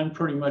 I'm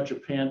pretty much a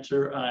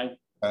pantser.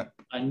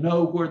 I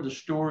know where the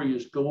story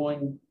is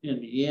going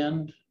in the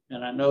end,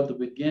 and I know the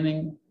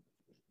beginning,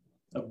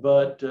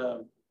 but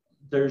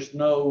there's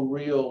no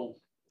real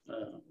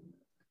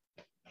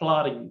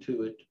plotting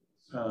to it.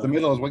 The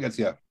middle is what gets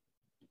you.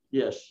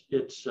 Yes,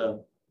 it's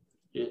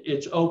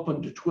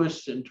open to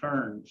twists and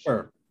turns.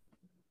 Sure.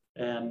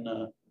 And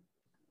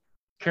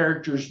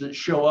characters that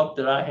show up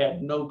that I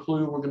had no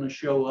clue were going to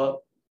show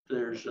up.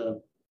 There's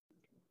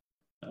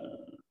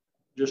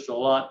just a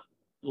lot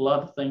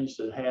of things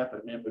that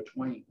happen in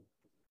between.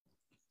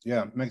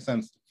 Yeah, makes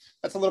sense.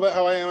 That's a little bit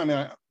how I am. I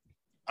mean,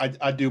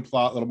 I do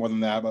plot a little more than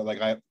that, but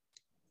like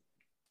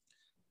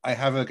I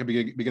have like a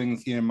beginning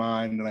scene in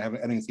mind, and I have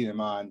an ending scene in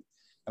mind,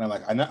 and I'm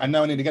like, I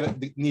know I need to get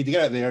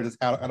it there. Just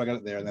how do I get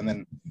it there? And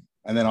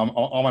then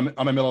all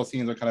my middle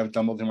scenes are kind of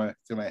jumbled through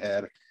my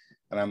head,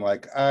 and I'm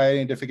like, I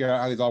need to figure out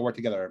how these all work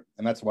together,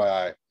 and that's why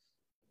I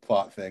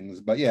plot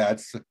things. But yeah,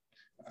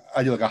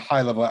 I do like a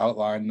high level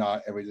outline,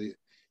 not every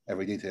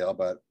detail,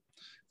 but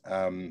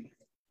no,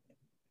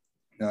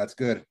 that's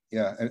good.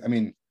 Yeah, I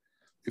mean,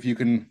 if you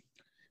can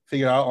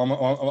figure it out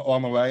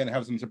along the way and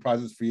have some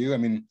surprises for you. I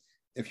mean,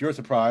 if you're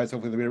surprised,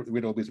 hopefully the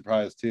reader will be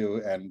surprised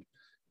too, and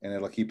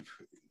it'll keep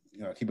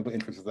people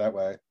interested that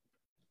way.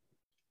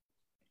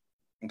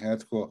 Okay,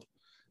 that's cool.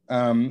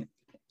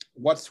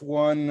 What's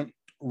one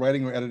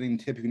writing or editing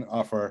tip you can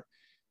offer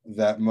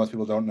that most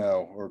people don't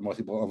know or most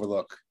people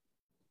overlook?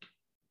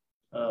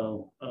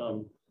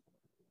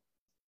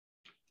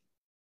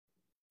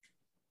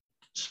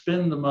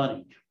 Spend the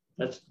money.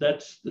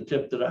 That's the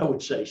tip that I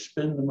would say.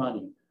 Spend the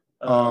money.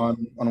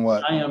 On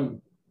what?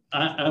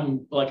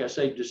 I'm like I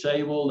say,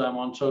 disabled. I'm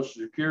on Social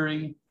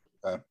Security.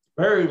 Okay.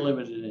 Very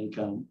limited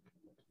income,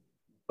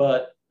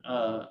 but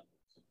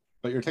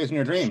you're chasing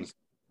your dreams.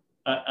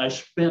 I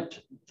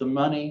spent the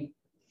money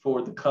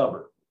for the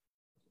cover.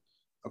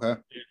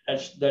 Okay.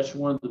 That's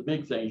one of the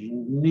big things.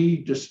 You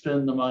need to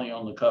spend the money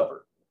on the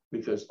cover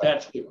because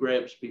that's what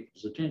grabs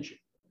people's attention.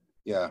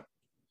 Yeah.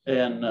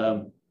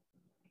 And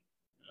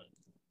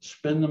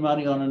spend the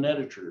money on an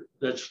editor.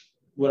 That's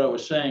what I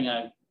was saying.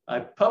 I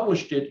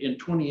published it in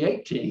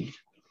 2018,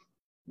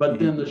 but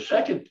then the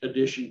second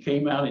edition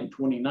came out in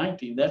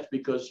 2019. That's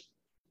because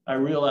I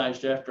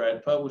realized after I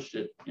had published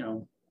it,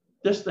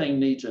 this thing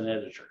needs an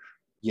editor.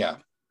 Yeah.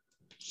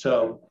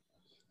 So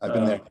I've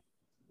been there.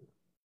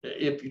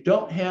 If you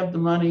don't have the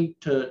money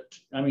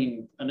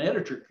an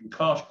editor can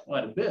cost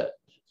quite a bit.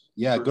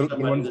 Yeah, for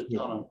somebody that's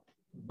on a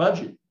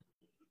budget.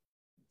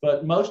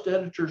 But most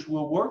editors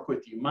will work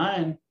with you.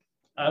 Mine,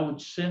 I would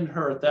send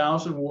her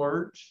 1,000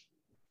 words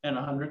and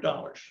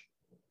 $100.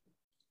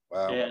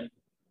 Wow.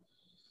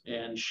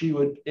 And she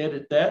would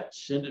edit that,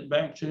 send it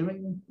back to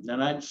me,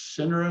 then I'd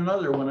send her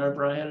another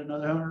whenever I had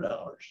another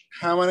 $100.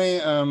 How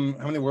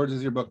many words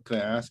is your book, can I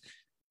ask?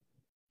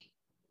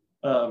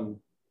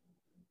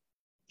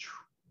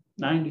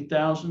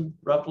 90,000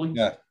 roughly.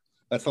 Yeah,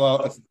 that's a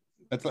lot.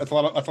 That's a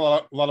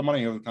lot of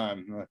money over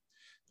time.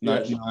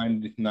 Yes.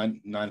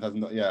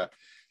 9,000. Yeah,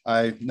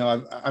 I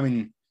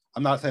mean,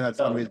 I'm not saying that's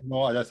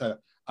unreasonable. I just said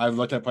I've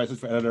looked at prices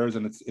for editors,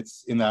 and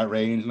it's in that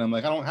range, and I'm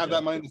like, I don't have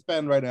that money to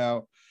spend right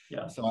now.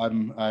 Yeah. So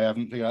I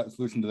haven't figured out the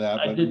solution to that.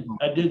 I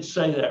did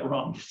say that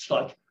wrong. It's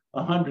like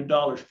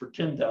 $100 for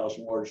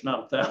 10,000 words,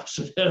 not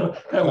 1,000. That would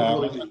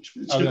really be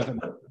expensive.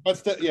 But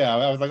still, yeah,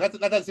 I was like,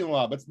 that does seem a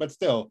lot, but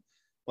still,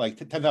 like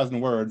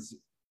 10,000 words.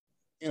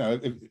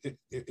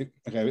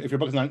 If your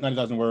book is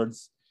 90,000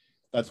 words,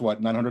 that's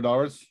what,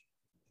 $900.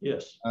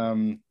 Yes.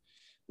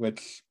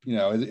 Which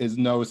is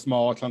no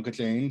small chunk of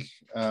change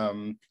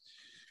for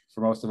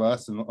most of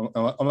us, and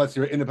unless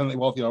you're independently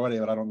wealthy already.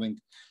 But I don't think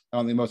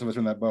most of us are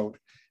in that boat.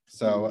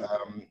 So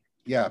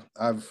yeah,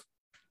 I've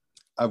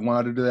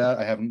wanted to do that.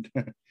 I haven't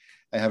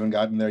I haven't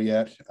gotten there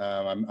yet.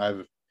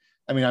 I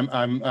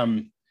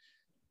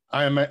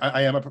am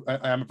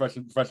a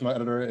professional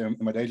editor in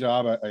my day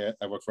job.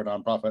 I work for a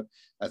nonprofit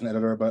as an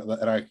editor,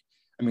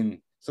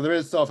 so there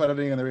is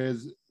self-editing and there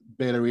is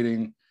beta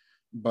reading,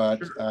 but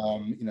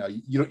Sure. you know,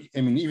 you don't.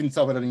 I mean, even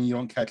self-editing, you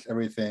don't catch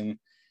everything,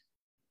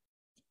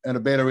 and a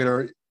beta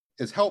reader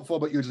is helpful,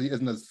 but usually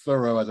isn't as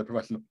thorough as a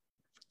professional.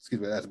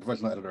 Excuse me, as a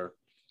professional editor.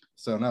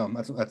 So no,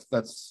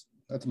 that's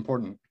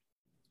important.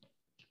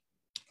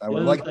 I The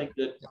would other like. thing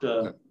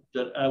Yeah,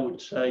 that I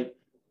would say,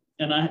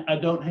 and I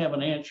don't have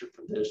an answer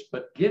for this,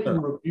 but getting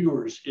sure.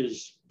 reviewers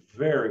is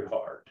very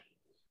hard.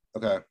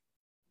 Okay.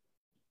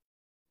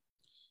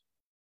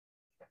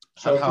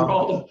 So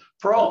How?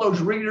 for all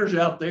those readers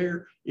out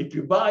there, if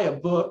you buy a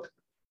book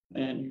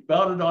and you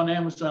bought it on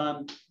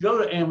Amazon, go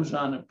to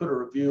Amazon and put a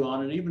review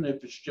on it, even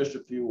if it's just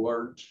a few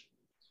words.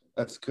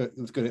 That's good.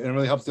 That's good. It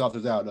really helps the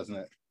authors out, doesn't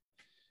it?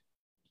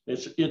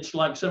 It's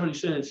like somebody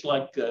said, it's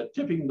like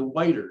tipping the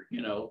waiter.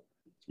 You know,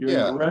 you're in a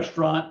Yeah.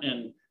 restaurant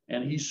and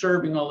he's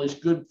serving all this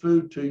good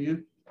food to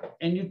you,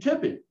 and you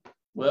tip him.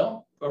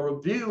 Well, a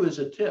review is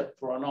a tip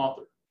for an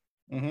author.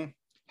 Mm-hmm.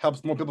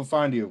 Helps more people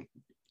find you,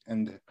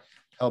 and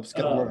helps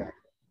get the word out.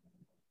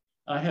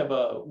 I have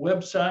a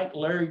website,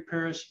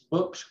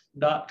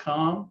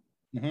 larryparisbooks.com,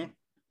 Mm-hmm.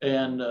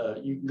 and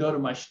you can go to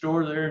my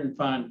store there and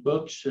find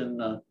books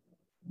and a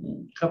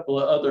couple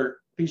of other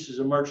pieces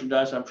of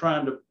merchandise. I'm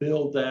trying to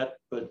build that,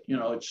 but you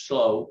know, it's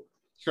slow.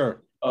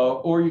 Sure.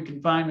 Or you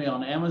can find me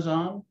on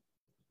Amazon.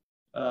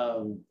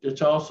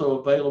 It's also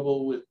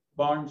available with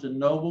Barnes and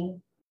Noble,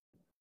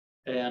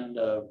 and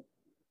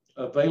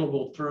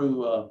available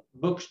through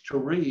Books to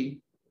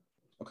Read.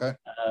 Okay.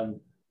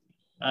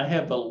 I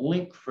have a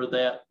link for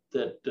that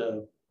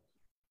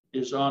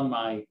is on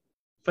my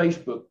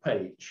Facebook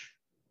page.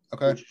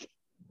 Okay. Which is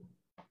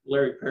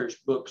Larry Paris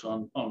Books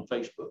on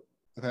Facebook.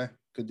 Okay.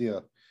 Good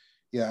deal.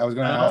 Yeah, I was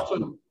going to I ask.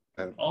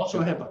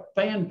 also have a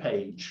fan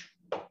page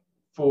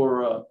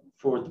for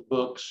the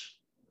books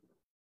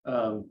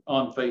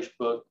on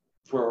Facebook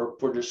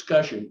for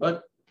discussion,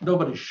 but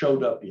nobody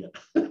showed up yet.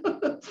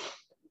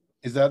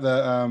 Is that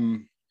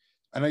the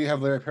I know you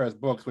have Larry Paris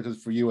Books, which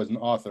is for you as an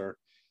author.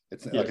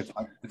 It's Yes.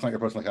 like it's not your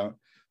personal account.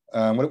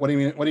 What do you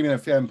mean? What do you mean a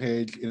fan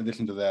page in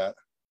addition to that?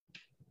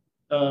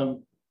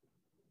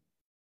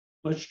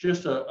 It's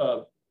just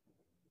a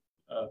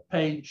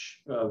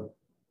page.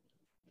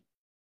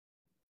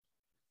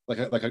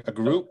 Like a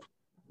group?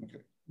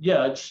 Okay.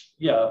 Yeah, it's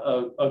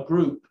a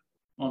group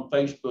on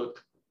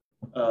Facebook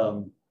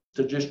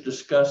to just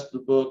discuss the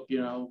book,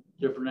 you know,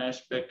 different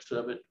aspects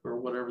of it or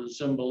whatever the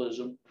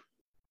symbolism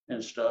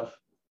and stuff.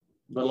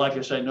 But like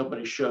I say,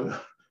 nobody showed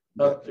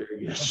up there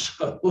yet.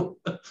 So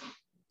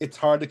it's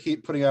hard to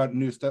keep putting out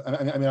new stuff.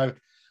 I mean,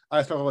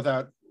 I struggle with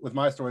that with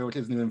my story, which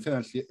isn't even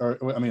finished yet, or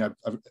I mean, I've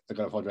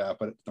got a full draft,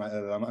 but it's not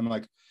edited. I'm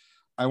like,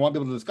 I want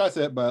people to discuss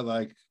it, but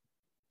like,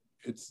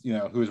 it's, you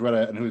know, who's read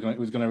it and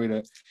who's going to read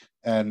it,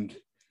 and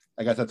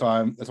I guess that's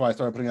why I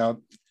started putting out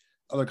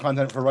other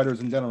content for writers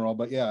in general.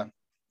 But yeah,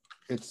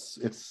 it's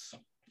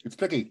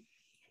tricky.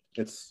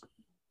 It's,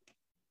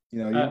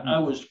 you know, I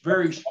was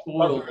very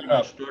spoiled when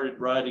I started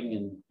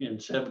writing in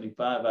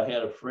 75. I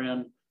had a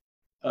friend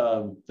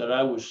that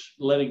I was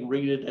letting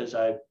read it as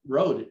I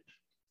wrote it.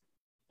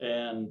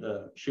 And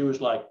she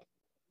was like,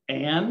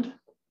 and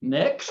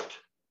next,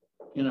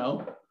 you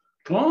know,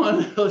 come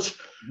on, let's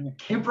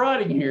keep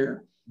writing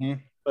here. Mm-hmm.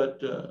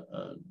 But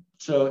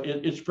so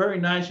it's very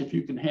nice if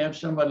you can have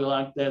somebody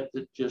like that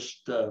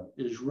just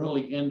is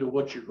really into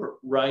what you're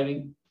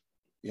writing.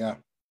 Yeah.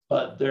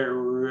 But they're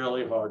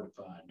really hard to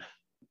find.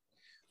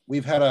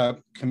 We've had a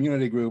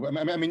community group.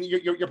 I mean,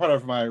 you're part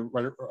of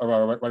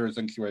our Writers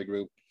Sanctuary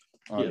group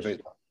on Yes.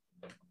 Facebook.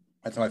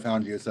 That's how I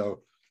found you.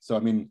 So I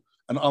mean,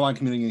 an online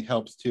community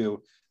helps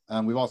too.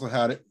 We've also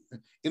had it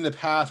in the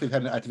past. We've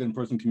had an active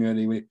in-person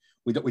community. We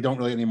don't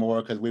really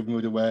anymore because we've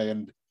moved away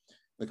and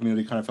the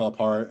community kind of fell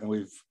apart. And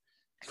we've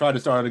tried to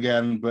start it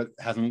again, but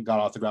hasn't got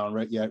off the ground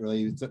right yet,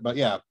 really. But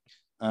yeah,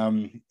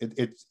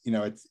 it's you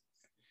know,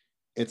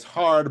 it's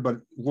hard but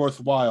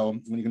worthwhile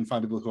when you can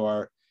find people who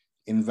are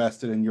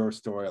invested in your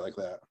story like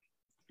that.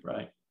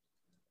 Right.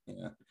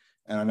 Yeah,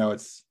 and I know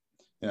it's,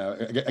 you know,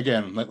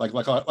 again, like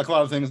a lot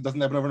of things, it doesn't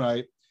happen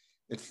overnight.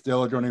 It's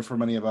still a journey for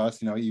many of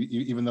us. You know,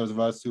 even those of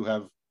us who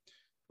are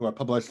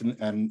published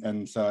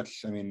and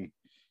such. I mean,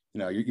 you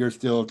know, you're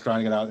still trying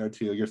to get out there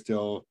too. You're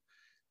still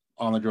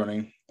on the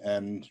journey,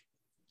 and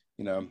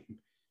you know,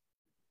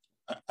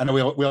 I know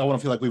we all want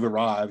to feel like we've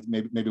arrived.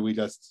 Maybe we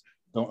just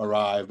don't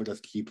arrive, but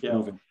just keep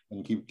moving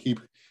and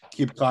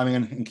keep climbing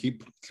and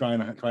keep trying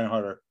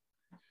harder.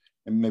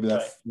 And maybe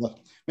that's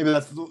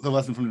the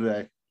lesson from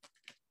today.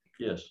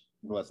 Yes.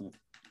 The lesson.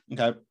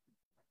 Okay.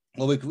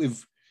 Well,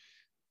 we've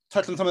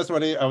touched on some of this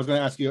already. I was going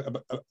to ask you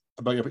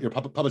about your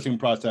publishing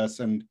process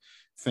and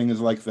things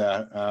like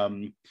that.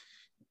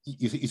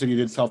 You said you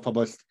did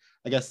self-publish.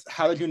 I guess,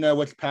 how did you know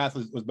which path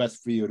was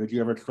best for you? Did you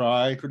ever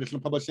try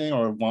traditional publishing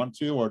or want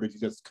to, or did you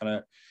just kind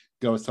of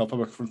go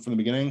self-publish from the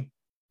beginning?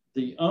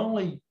 The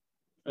only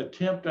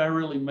attempt I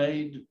really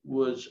made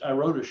was I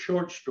wrote a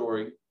short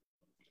story,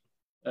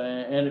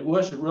 and it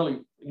wasn't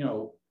really, you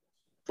know,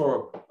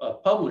 for a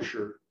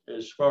publisher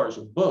as far as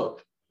a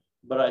book,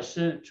 but I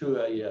sent it to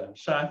a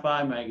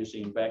sci-fi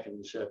magazine back in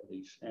the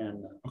 70s,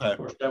 and of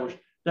course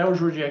that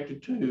was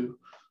rejected too.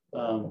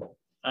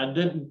 I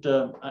didn't.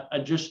 I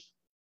just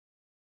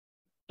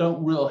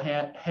don't really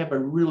have a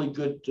really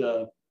good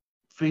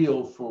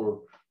feel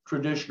for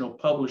traditional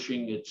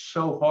publishing. It's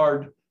so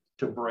hard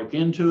to break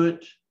into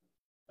it,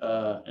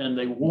 and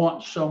they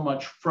want so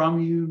much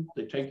from you.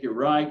 They take your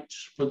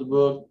rights for the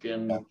book,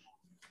 and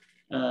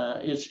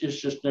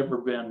it's just never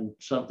been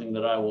something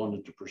that I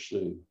wanted to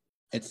pursue.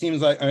 It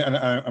seems like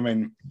I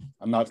mean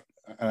I'm not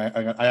I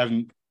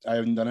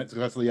haven't done it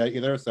successfully yet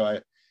either, so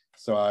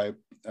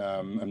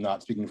I'm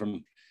not speaking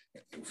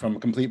from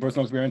complete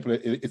personal experience,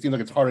 but it seems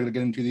like it's harder to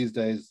get into these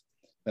days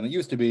than it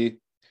used to be,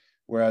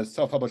 whereas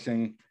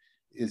self-publishing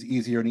is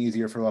easier and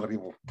easier for a lot of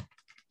people.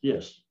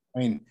 Yes. I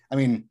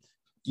mean,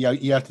 yeah,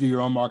 you have to do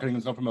your own marketing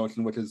and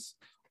self-promotion, which is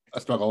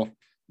a struggle,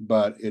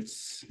 but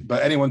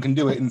anyone can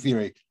do it in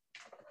theory.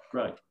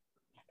 Right.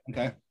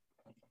 Okay,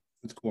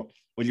 that's cool.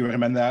 Would you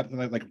recommend that?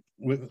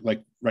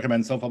 Like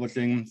recommend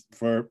self-publishing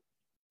for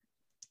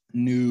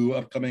new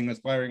upcoming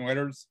aspiring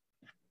writers?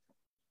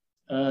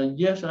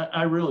 Yes,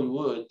 I really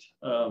would.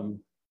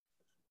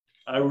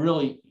 I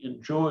really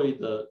enjoy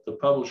the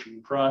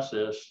publishing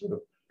process,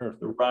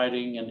 the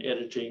writing and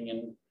editing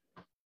and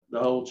the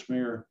whole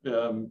smear.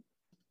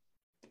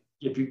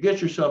 If you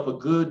get yourself a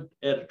good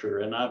editor,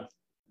 and I've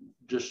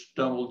just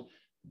stumbled,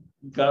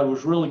 God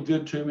was really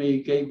good to me.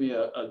 He gave me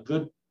a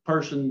good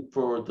person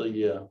for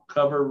the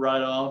cover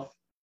right off,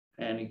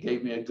 and he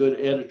gave me a good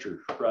editor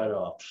right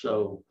off.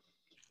 So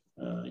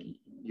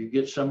you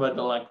get somebody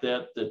like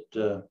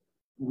that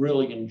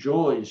really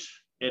enjoys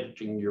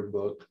editing your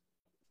book.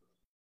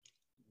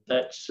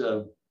 That's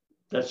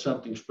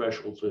something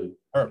special too.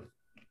 Sure.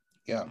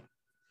 Yeah,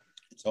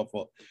 it's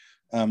helpful.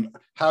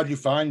 How did you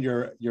find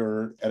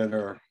your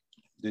editor?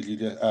 Did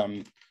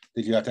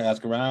you have to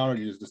ask around, or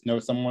did you just know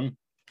someone?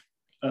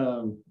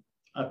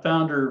 I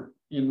found her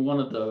in one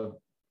of the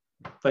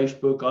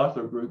Facebook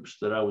author groups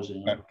that I was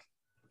in.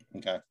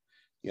 Okay.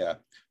 Yeah,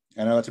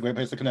 I know that's a great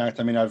place to connect.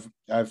 I mean,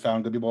 I've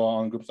found good people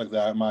on groups like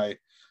that. My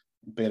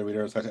beta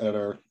reader /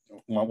 editor,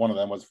 one of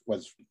them was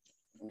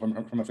from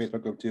a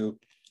Facebook group too.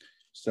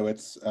 So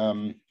it's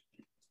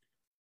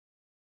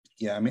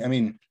yeah. I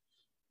mean,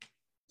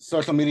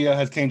 social media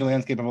has changed the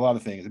landscape of a lot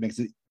of things. It makes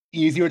it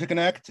easier to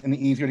connect and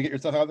easier to get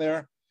yourself out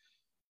there,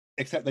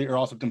 except that you're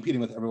also competing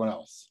with everyone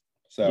else.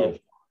 So,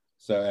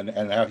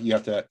 and how you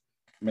have to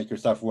make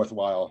yourself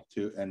worthwhile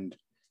to and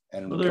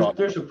well,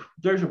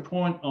 there's a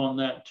point on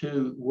that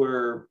too,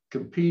 where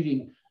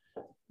competing,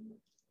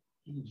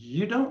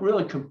 you don't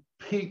really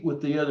compete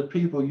with the other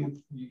people. You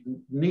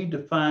need to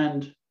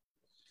find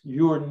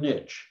your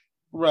niche.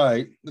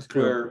 Right, that's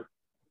true. Where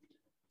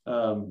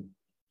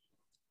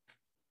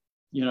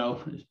you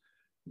know,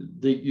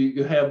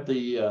 you have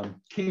the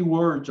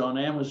keywords on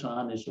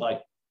Amazon is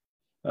like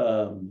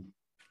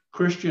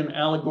Christian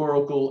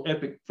allegorical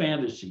epic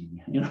fantasy.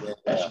 You know,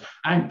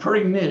 I'm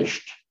pretty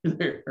niched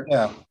there.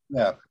 Yeah.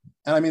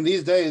 And I mean,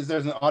 these days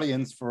there's an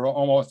audience for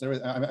almost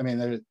everything. I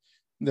mean,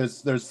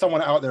 there's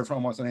someone out there for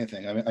almost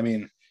anything. I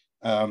mean,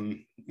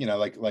 you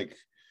know,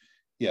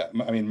 yeah.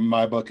 I mean,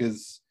 my book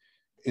is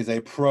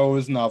a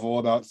prose novel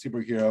about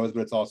superheroes,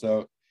 but it's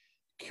also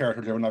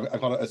character driven. I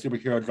call it a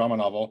superhero drama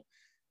novel,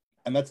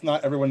 and that's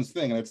not everyone's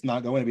thing, and it's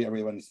not going to be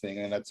everyone's thing,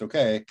 and that's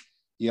okay.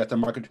 You have to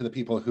market to the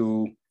people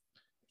who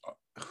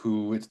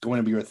it's going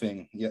to be your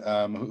thing,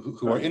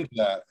 who are into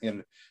that,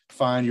 and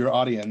find your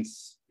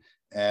audience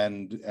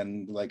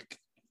and like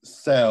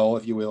sell,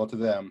 if you will, to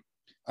them.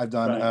 I've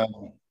done. Right.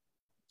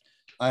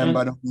 I'm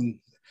by no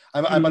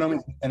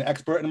means an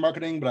expert in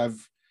marketing, but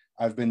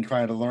I've been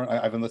trying to learn.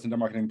 I've been listening to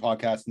marketing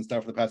podcasts and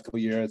stuff for the past couple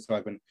of years, so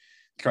I've been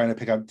trying to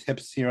pick up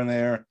tips here and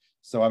there.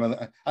 So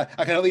I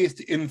can at least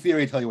in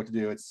theory tell you what to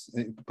do. It's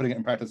putting it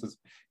in practice is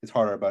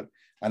harder, but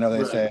I know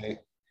they say,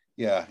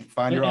 yeah,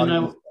 find your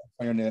audience,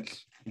 find your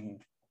niche.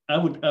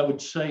 Mm-hmm. I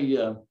would say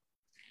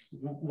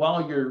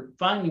while you're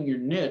finding your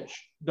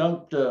niche,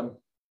 don't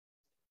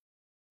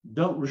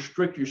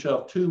restrict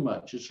yourself too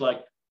much. It's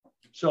like,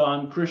 so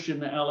I'm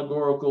Christian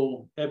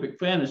allegorical epic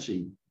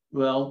fantasy.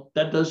 Well,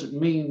 that doesn't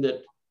mean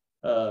that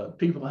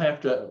people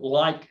have to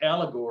like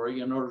allegory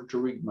in order to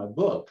read my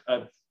book.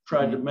 I've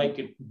tried to make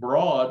it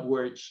broad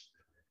where it's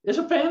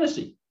a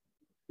fantasy.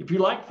 If you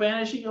like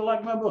fantasy, you'll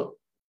like my book.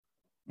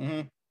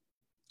 Mm-hmm.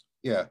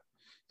 Yeah,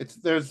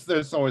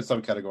 there's always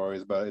some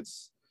categories, but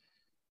it's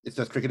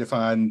just tricky to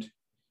find.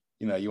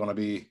 You know, you want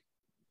to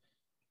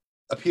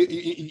appeal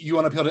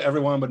to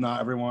everyone, but not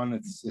everyone.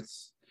 It's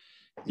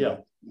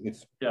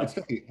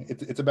tricky.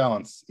 It's a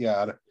balance.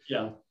 Yeah.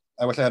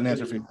 I wish I had an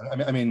answer for you.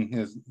 I mean,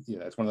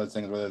 it's one of those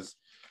things where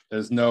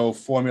there's no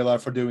formula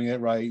for doing it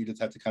right. You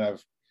just have to kind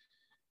of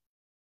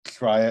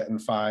try it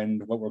and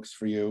find what works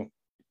for you.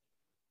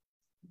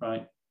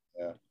 Right.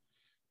 Yeah.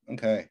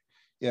 Okay.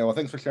 Yeah. Well,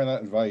 thanks for sharing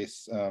that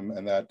advice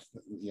and that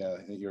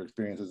your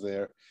experiences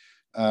there.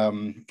 I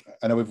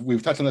know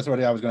we've touched on this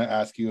already. I was going to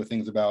ask you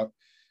things about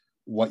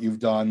what you've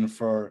done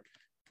for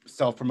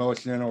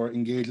self-promotion or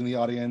engaging the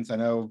audience. I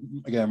know,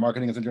 again,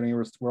 marketing is a journey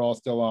we're all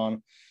still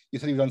on. You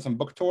said you've done some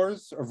book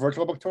tours or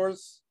virtual book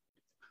tours?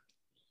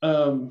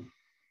 I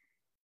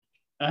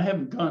I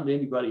haven't gone to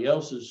anybody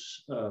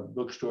else's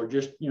bookstore,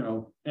 just,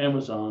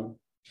 Amazon.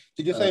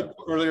 Did you say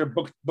earlier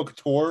book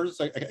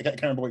tours? I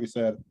can't remember what you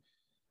said.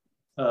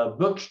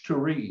 Books to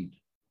read.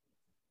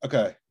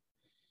 Okay.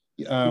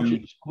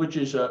 Which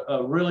is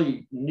a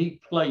really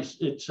neat place.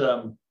 It's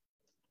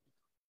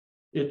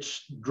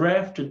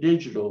draft to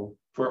digital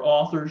for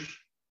authors,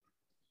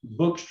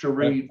 books to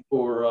read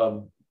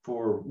for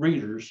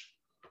readers.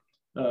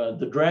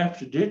 The draft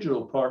to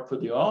digital part for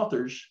the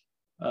authors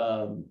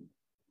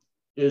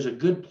is a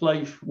good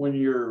place when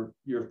you're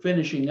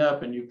finishing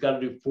up and you've got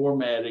to do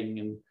formatting,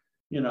 and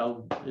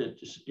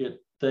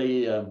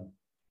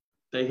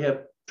they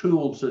have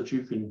tools that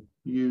you can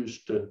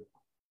use to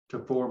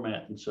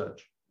format and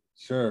such.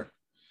 Sure.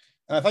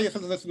 And I thought you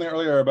said something there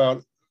earlier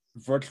about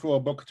virtual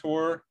book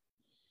tour.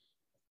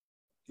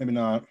 Maybe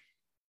not.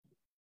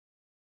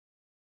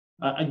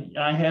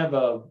 I have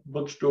a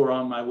bookstore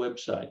on my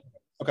website.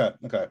 Okay.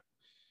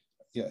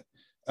 Yeah.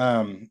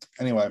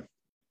 Anyway.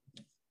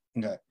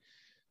 Okay.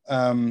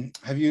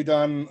 Have you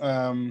done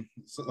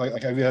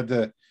have you had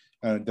to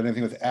done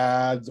anything with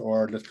ads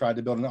or just tried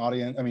to build an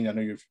audience? I mean, I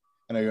know you're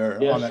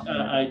yes, on that.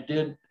 I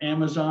did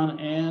Amazon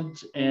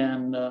ads,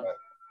 and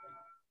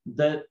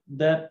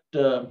that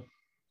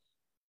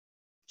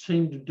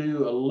seemed to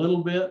do a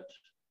little bit.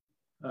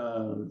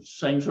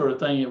 Same sort of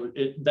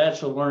thing.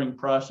 That's a learning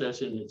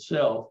process in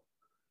itself.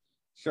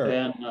 Sure.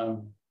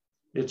 And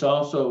it's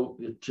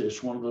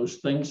just one of those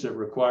things that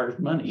requires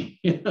money.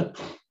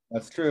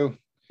 That's true.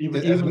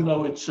 Even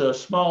though it's a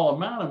small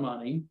amount of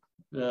money,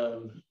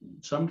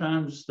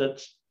 sometimes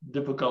that's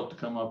difficult to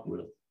come up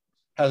with.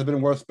 Has it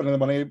been worth spending the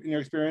money in your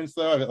experience,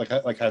 though?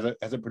 Like has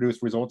it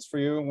produced results for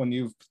you when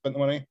you've spent the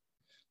money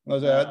on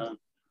those ads?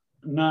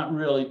 Not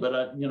really,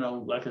 but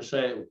like I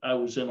say, I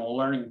was in a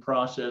learning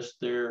process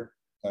there.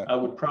 Okay. I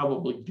would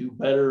probably do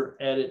better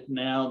at it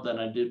now than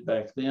I did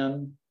back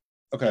then.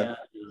 Okay. And,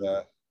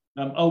 yeah.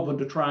 I'm open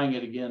to trying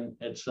it again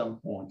at some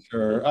point.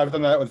 Sure, I've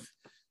done that with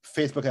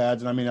Facebook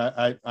ads, and I mean,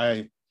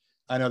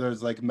 I know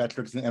there's like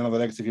metrics and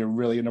analytics if you're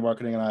really into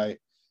marketing, and I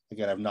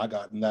have not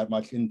gotten that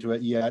much into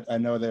it yet. I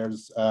know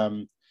there's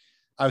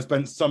I've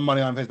spent some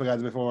money on Facebook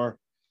ads before,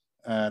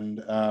 and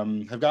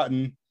have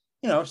gotten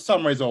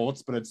some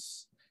results, but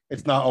it's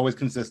not always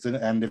consistent.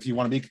 And if you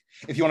want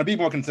to be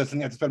more consistent,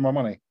 you have to spend more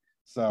money.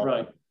 So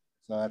right.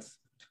 So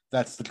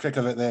that's the trick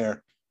of it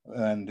there.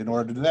 And in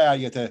order to do that,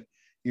 you have to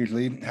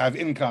usually have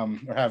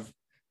income or have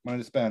money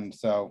to spend.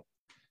 So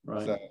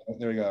right. So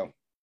there you go.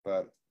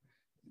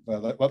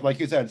 But like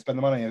you said, spend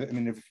the money. I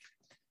mean,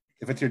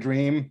 if it's your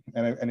dream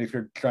and if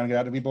you're trying to get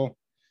out to people,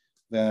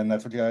 then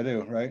that's what you gotta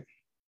do, right?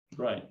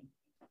 Right.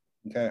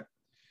 Okay.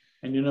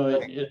 And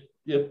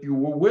if you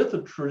were with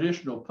a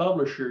traditional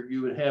publisher,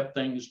 you would have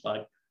things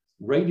like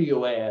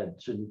radio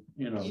ads and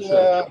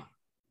yeah. such.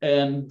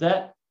 And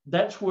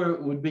that's where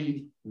it would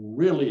be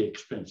really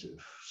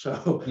expensive.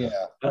 So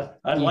yeah,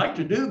 I'd like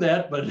to do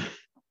that, but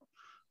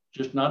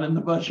just not in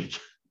the budget.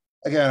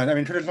 Again, I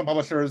mean, traditional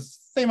publishers,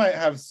 they might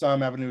have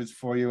some avenues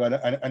for you.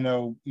 I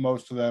know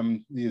most of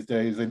them these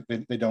days,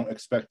 they don't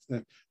expect,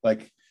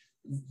 like,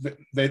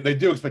 they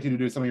do expect you to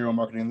do some of your own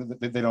marketing.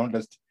 They don't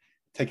just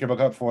take your book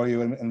up for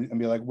you and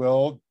be like,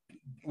 we'll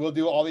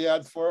do all the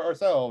ads for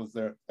ourselves.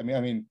 There, I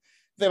mean,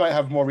 they might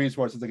have more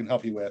resources they can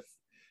help you with.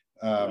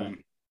 Right.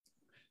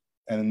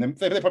 And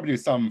they probably do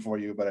some for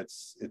you, but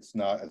it's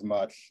not as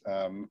much.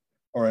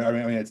 Or I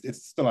mean,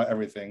 it's still not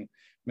everything.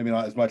 Maybe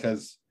not as much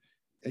as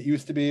it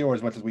used to be, or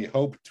as much as we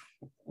hoped,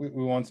 we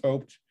once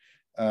hoped.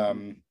 I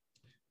mean,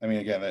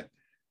 again,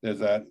 there's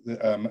that.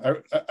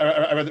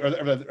 I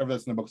read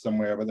this in a book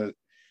somewhere, but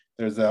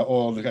there's that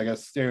old, I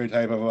guess,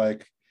 stereotype of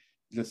like,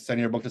 just send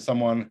your book to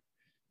someone,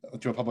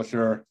 to a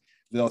publisher,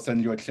 they'll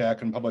send you a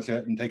check and publish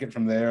it and take it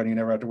from there, and you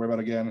never have to worry about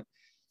it again.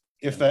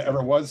 If that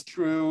ever was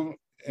true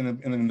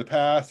in the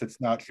past,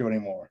 it's not true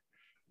anymore.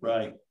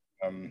 Right.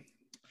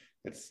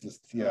 It's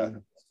just, yeah.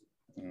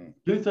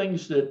 Do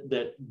things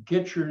that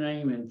get your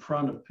name in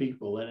front of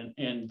people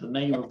and the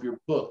name of your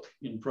book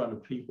in front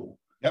of people.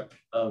 Yep.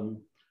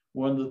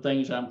 One of the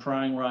things I'm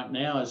trying right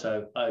now is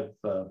I've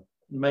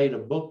made a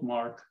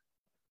bookmark,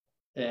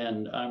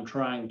 and I'm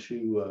trying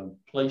to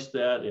place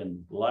that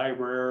in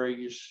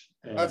libraries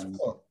and that's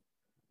cool.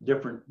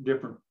 different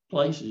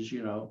places,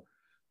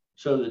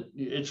 so that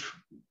it's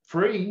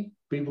free.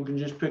 People can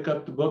just pick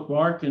up the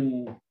bookmark,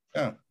 and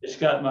it's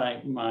got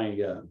my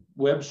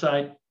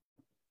website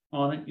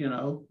on it,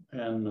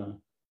 and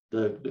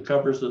the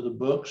covers of the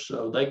books,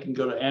 so they can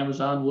go to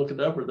Amazon, look it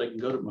up, or they can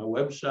go to my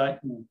website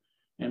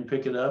and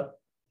pick it up.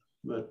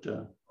 But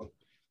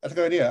that's a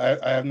good idea.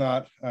 I have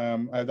not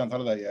thought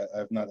of that yet. I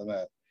have not done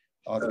that.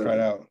 I'll have to try it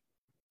out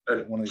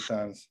one of these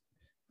times.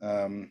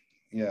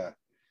 Yeah,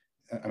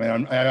 I mean, I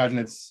imagine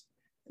it's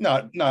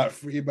not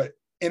free, but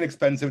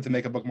inexpensive to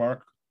make a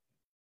bookmark.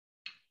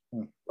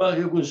 Well,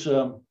 it was,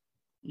 I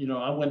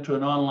went to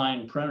an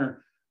online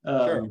printer.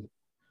 Sure.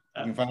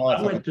 I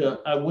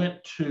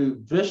went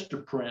to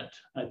Vistaprint,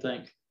 I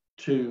think,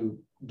 to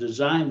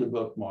design the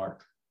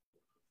bookmark,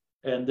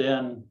 and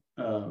then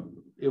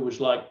it was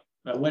like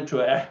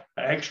I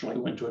actually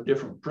went to a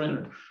different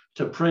printer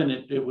to print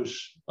it. It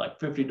was like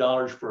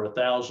 $50 for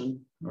 1,000,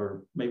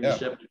 or maybe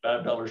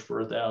 $75 for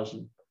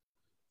 1,000.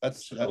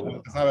 That's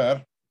not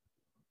bad.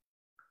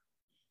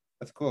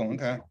 That's cool.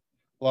 Okay,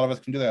 a lot of us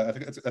can do that. I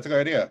think that's a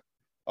good idea.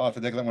 I'll have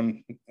to take that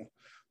one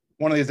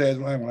of these days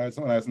when I have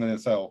something to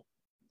sell.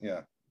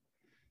 Yeah.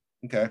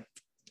 Okay.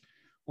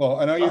 Well,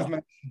 I know you've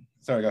mentioned.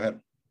 Sorry, go ahead.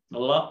 A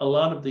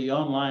lot of the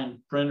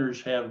online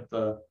printers have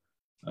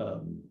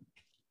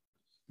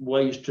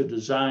ways to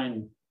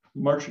design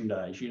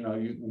merchandise. You know,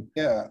 you can.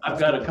 Yeah. I've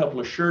got a couple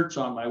of shirts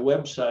on my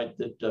website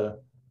that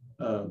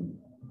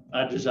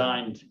I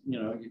designed.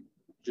 You know,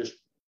 just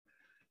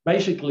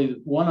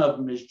basically one of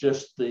them is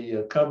just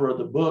the cover of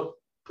the book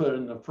put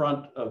in the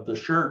front of the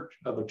shirt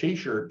of a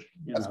T-shirt.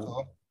 You know.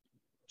 Cool.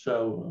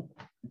 So.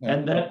 Yeah.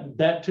 And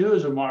that too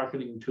is a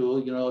marketing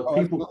tool. You know, if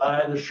people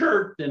buy the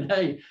shirt, then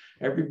hey,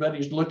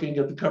 everybody's looking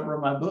at the cover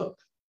of my book.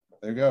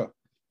 There you go.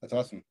 That's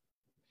awesome.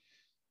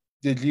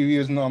 Did you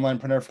use an online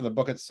printer for the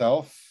book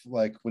itself,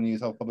 like when you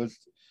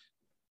self-published?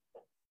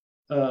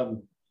 I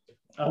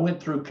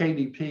went through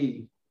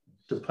KDP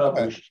to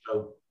publish. Okay.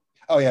 So.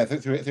 Oh yeah,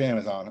 through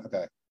Amazon.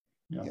 Okay.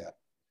 Yeah.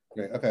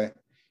 Great. Okay.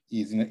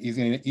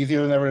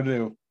 Easier than ever to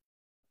do.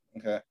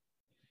 Okay.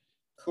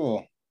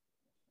 Cool.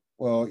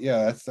 Well,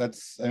 yeah,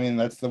 that's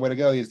the way to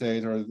go these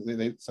days, or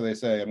so they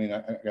say. I mean,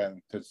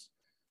 again, it's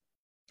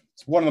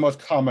one of the most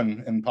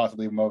common and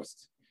possibly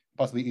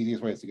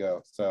easiest ways to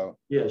go. So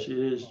yes, it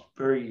is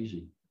very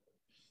easy.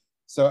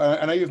 So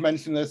I know you've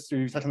mentioned this, or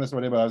you've touched on this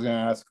already, but I was going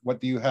to ask,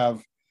 what do you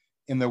have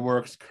in the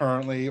works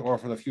currently or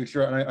for the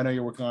future? I know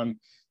you're working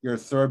on your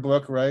third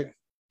book, right?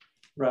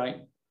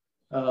 Right.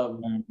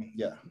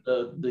 Yeah.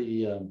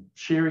 The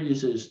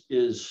series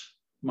is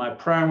my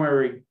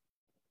primary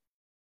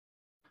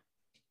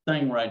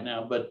thing right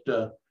now, but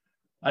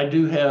I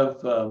do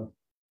have a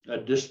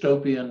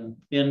dystopian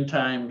end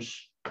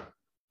times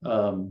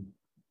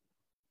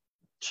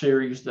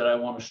series that I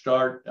want to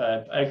start.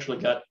 I've actually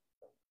got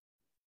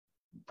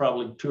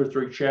probably 2 or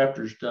 3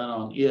 chapters done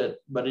on it,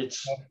 but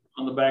it's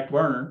on the back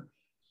burner.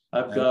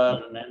 I've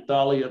got an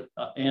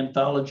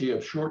anthology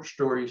of short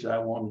stories I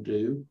want to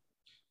do.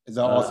 Is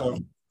that also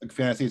like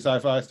fantasy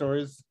sci-fi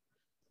stories?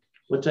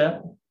 What's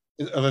that?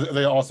 Are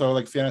they also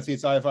like fantasy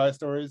sci-fi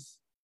stories?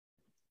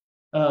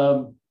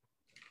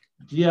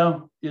 Yeah,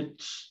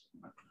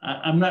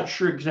 I'm not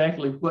sure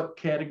exactly what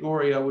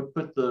category I would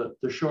put the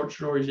short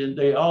stories in.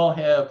 They all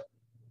have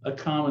a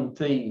common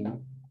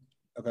theme.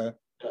 Okay.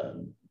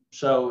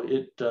 So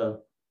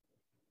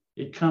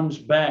it comes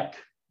back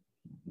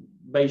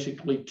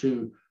basically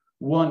to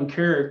one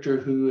character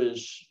who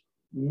is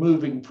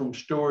moving from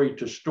story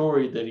to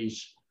story that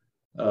he's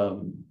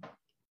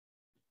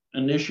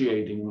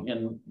initiating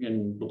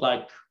in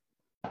like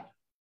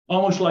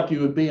almost like you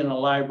would be in a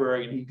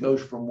library, and he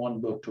goes from one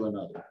book to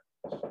another.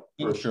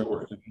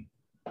 Sure.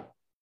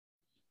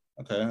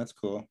 Okay, that's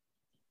cool.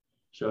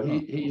 So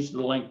he's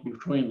the link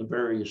between the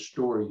various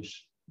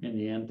stories in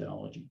the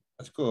anthology.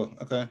 That's cool.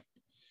 Okay.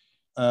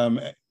 I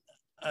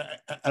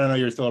don't know,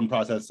 you're still in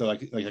process, so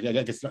like I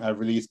guess don't have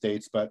release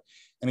dates, but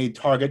any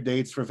target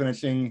dates for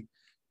finishing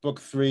book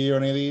 3 or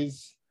any of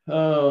these?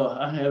 Oh,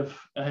 I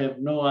have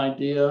no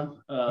idea.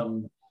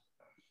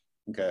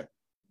 Okay.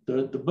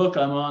 The book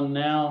I'm on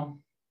now,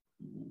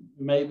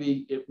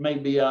 it may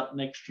be out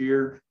next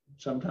year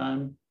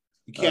sometime.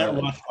 You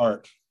can't rush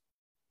art.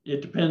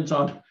 It depends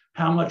on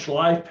how much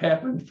life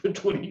happens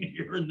between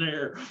here and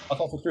there.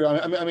 That's also true.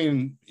 I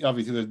mean,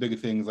 obviously there's bigger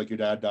things like your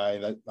dad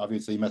dying that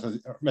obviously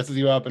messes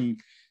you up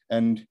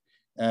and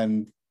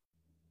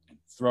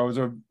throws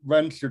a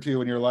wrench or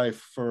two in your life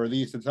for at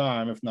least a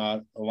time, if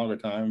not a longer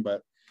time.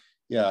 But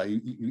yeah,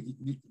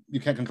 you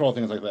can't control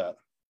things like that.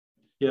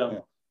 Yeah.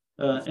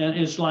 And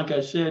it's like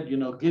I said, you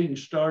know, getting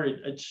started,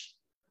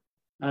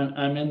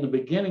 I'm in the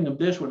beginning of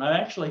this one. I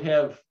actually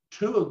have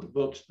 2 of the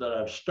books that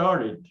I've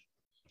started,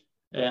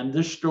 and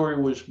this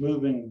story was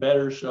moving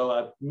better, so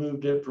I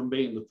moved it from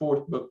being the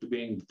 4th book to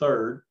being the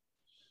 3rd.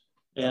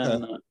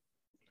 And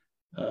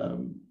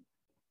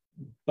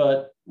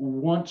but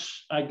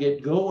once I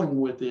get going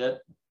with it,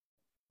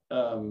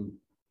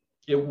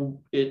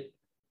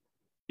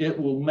 it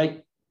will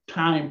make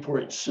time for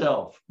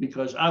itself,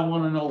 because I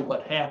want to know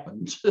what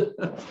happens.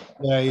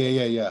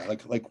 Yeah.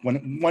 Like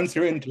once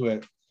you're into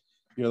it,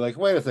 you're like,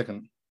 wait a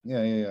second.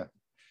 Yeah.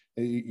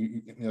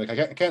 You're like,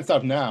 I can't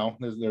stop now.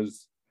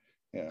 There's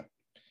yeah.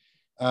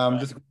 Right.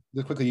 Just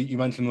quickly, you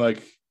mentioned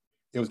like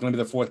it was going to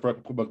be the 4th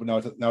book, but now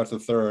it's the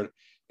 3rd.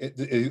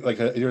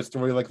 Is your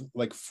story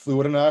like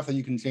fluid enough that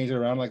you can change it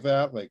around like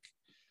that? Like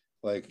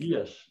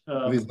yes.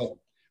 Are these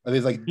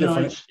like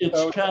different?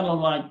 It's kind of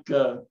like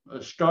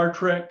Star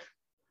Trek.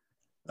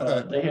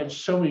 Okay. They had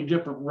so many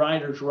different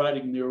writers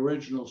writing the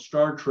original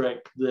Star Trek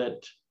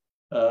that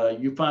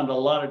you find a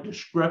lot of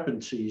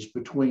discrepancies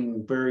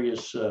between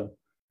various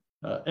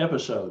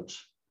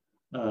episodes.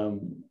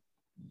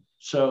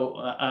 So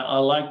I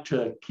like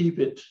to keep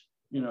it,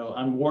 you know,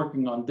 I'm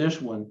working on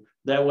this one.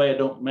 That way I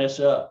don't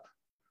mess up.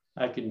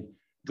 I can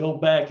go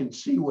back and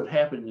see what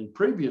happened in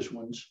previous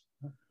ones,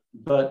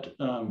 but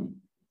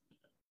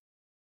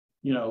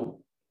you know,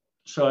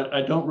 so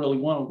I don't really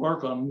want to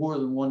work on more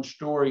than one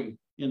story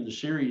in the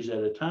series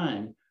at a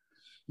time.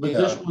 But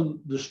this one,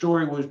 the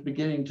story was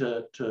beginning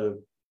to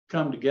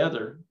come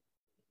together,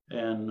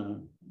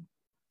 and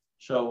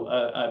so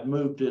I've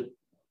moved it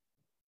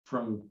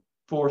from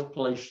fourth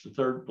place to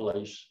third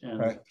place. And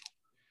right.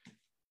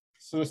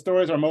 So the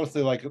stories are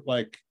mostly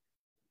like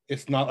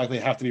it's not like they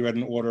have to be read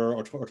in order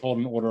or told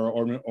in order,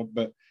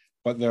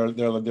 but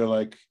they're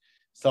like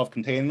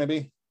self-contained,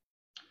 maybe.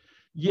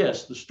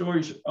 Yes, the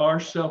stories are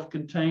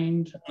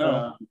self-contained,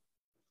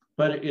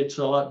 but it's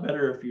a lot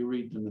better if you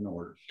read them in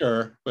order.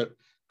 Sure, but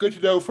good to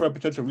know for a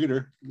potential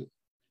reader.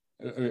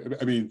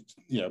 I mean,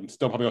 yeah,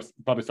 still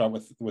probably start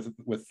with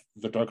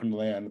the Darkened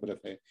Land, but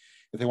if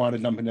they wanted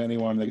to jump into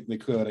anyone, they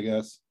could, I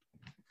guess.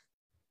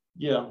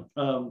 Yeah,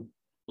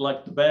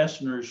 like the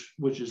Basaners,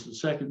 which is the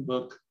second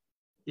book,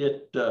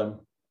 it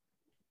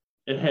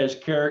has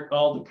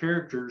all the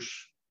characters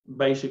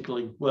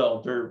basically.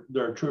 Well, there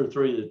are two or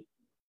three that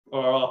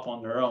are off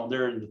on their own.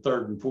 They're in the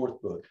third and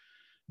fourth book,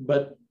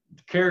 but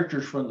the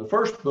characters from the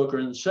first book are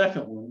in the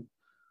second one.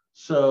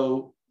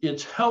 So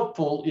it's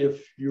helpful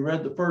if you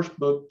read the first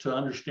book to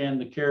understand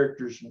the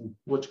characters and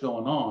what's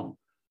going on.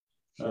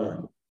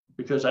 Sure.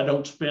 Because I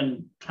don't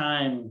spend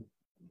time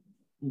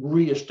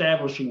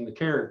reestablishing the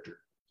character.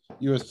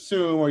 You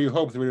assume or you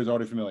hope the reader's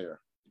already familiar.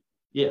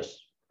 Yes.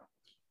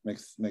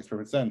 Makes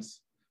perfect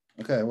sense.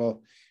 Okay,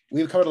 well,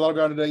 we've covered a lot of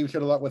ground today. You've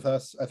shared a lot with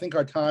us. I think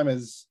our time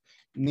is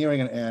nearing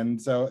an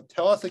end. So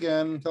tell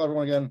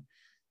everyone again,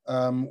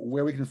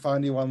 where we can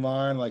find you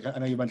online. Like, I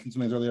know you mentioned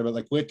some things earlier, but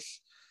like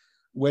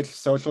which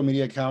social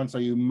media accounts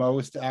are you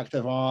most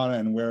active on,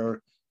 and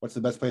what's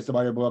the best place to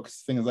buy your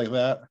books, things like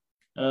that?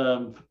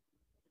 I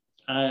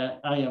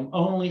am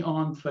only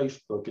on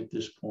Facebook at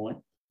this point.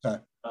 Okay.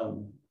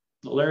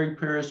 Larry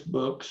Paris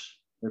Books.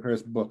 Larry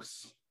Paris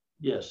Books.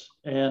 Yes,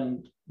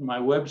 and my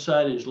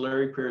website is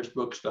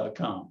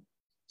larryparisbooks.com.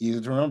 Easy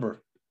to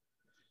remember.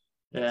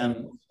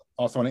 And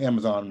also on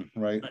Amazon,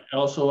 right?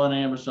 Also on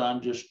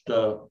Amazon, just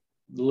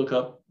look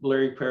up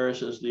Larry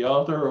Paris as the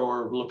author,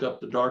 or look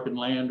up the Darkened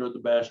Land or the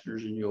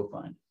Basaners, and you'll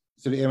find it.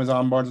 So the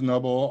Amazon, Barnes &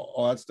 Noble,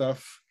 all that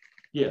stuff?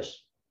 Yes.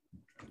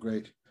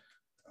 Great.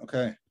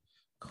 Okay,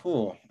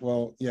 cool.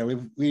 Well, yeah,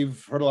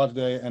 we've heard a lot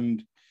today,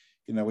 and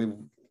you know,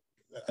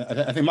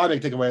 I think my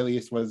big takeaway at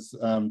least was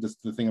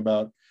just the thing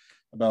about,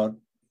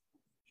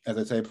 as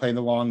I say, playing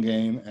the long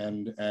game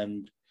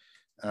and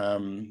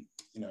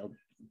you know,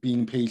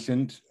 being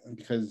patient,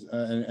 because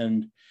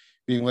and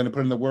being willing to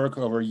put in the work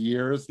over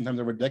years, sometimes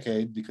over a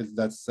decade, because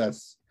that's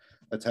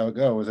how it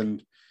goes.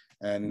 And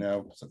you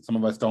know, some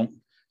of us don't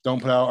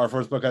put out our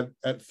first book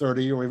at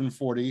 30 or even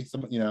 40.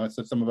 Some, you know,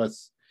 so some of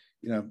us,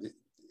 you know,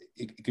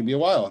 it can be a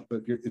while,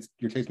 but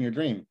you're chasing your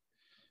dream.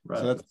 Right.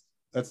 So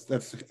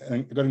that's a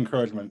good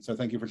encouragement. So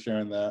thank you for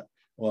sharing that.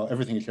 Well,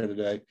 everything you shared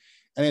today.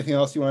 Anything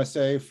else you want to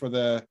say for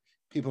the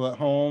people at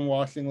home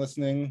watching,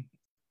 listening?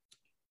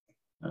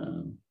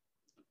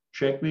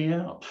 Check me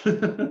out.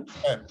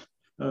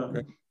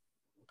 Great.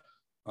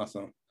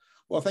 Awesome.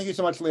 Well, thank you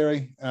so much,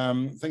 Larry.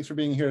 Thanks for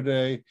being here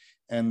today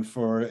and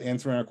for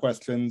answering our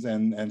questions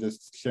and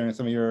just sharing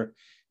some of your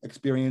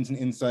experience and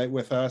insight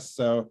with us.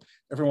 So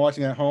everyone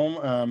watching at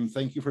home,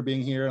 thank you for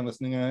being here and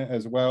listening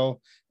as well,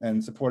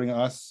 and supporting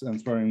us and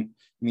supporting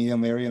me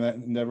and Larry in that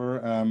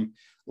endeavor.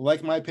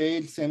 Like my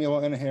page,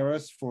 Samuel N.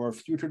 Harris, for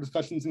future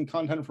discussions and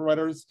content for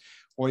writers,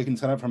 or you can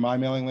sign up for my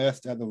mailing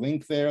list at the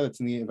link there that's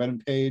in the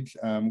event page.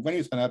 When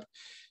you sign up,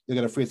 you'll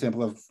get a free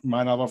sample of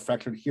my novel,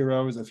 Fractured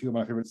Heroes, a few of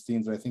my favorite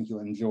scenes that I think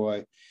you'll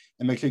enjoy.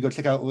 And make sure you go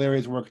check out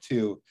Larry's work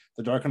too,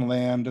 The Darkened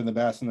Land and The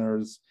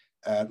Basaners,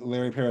 at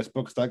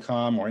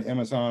larryparisbooks.com or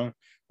Amazon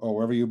or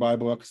wherever you buy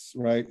books,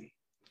 right?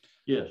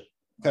 Yes.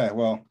 Okay,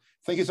 well,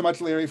 thank you so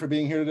much, Larry, for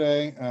being here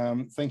today.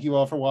 Thank you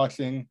all for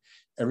watching.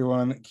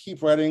 Everyone,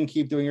 keep writing,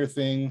 keep doing your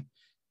thing,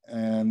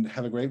 and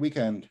have a great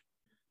weekend.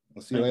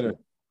 We'll see you later.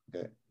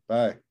 Okay,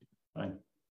 bye. Bye.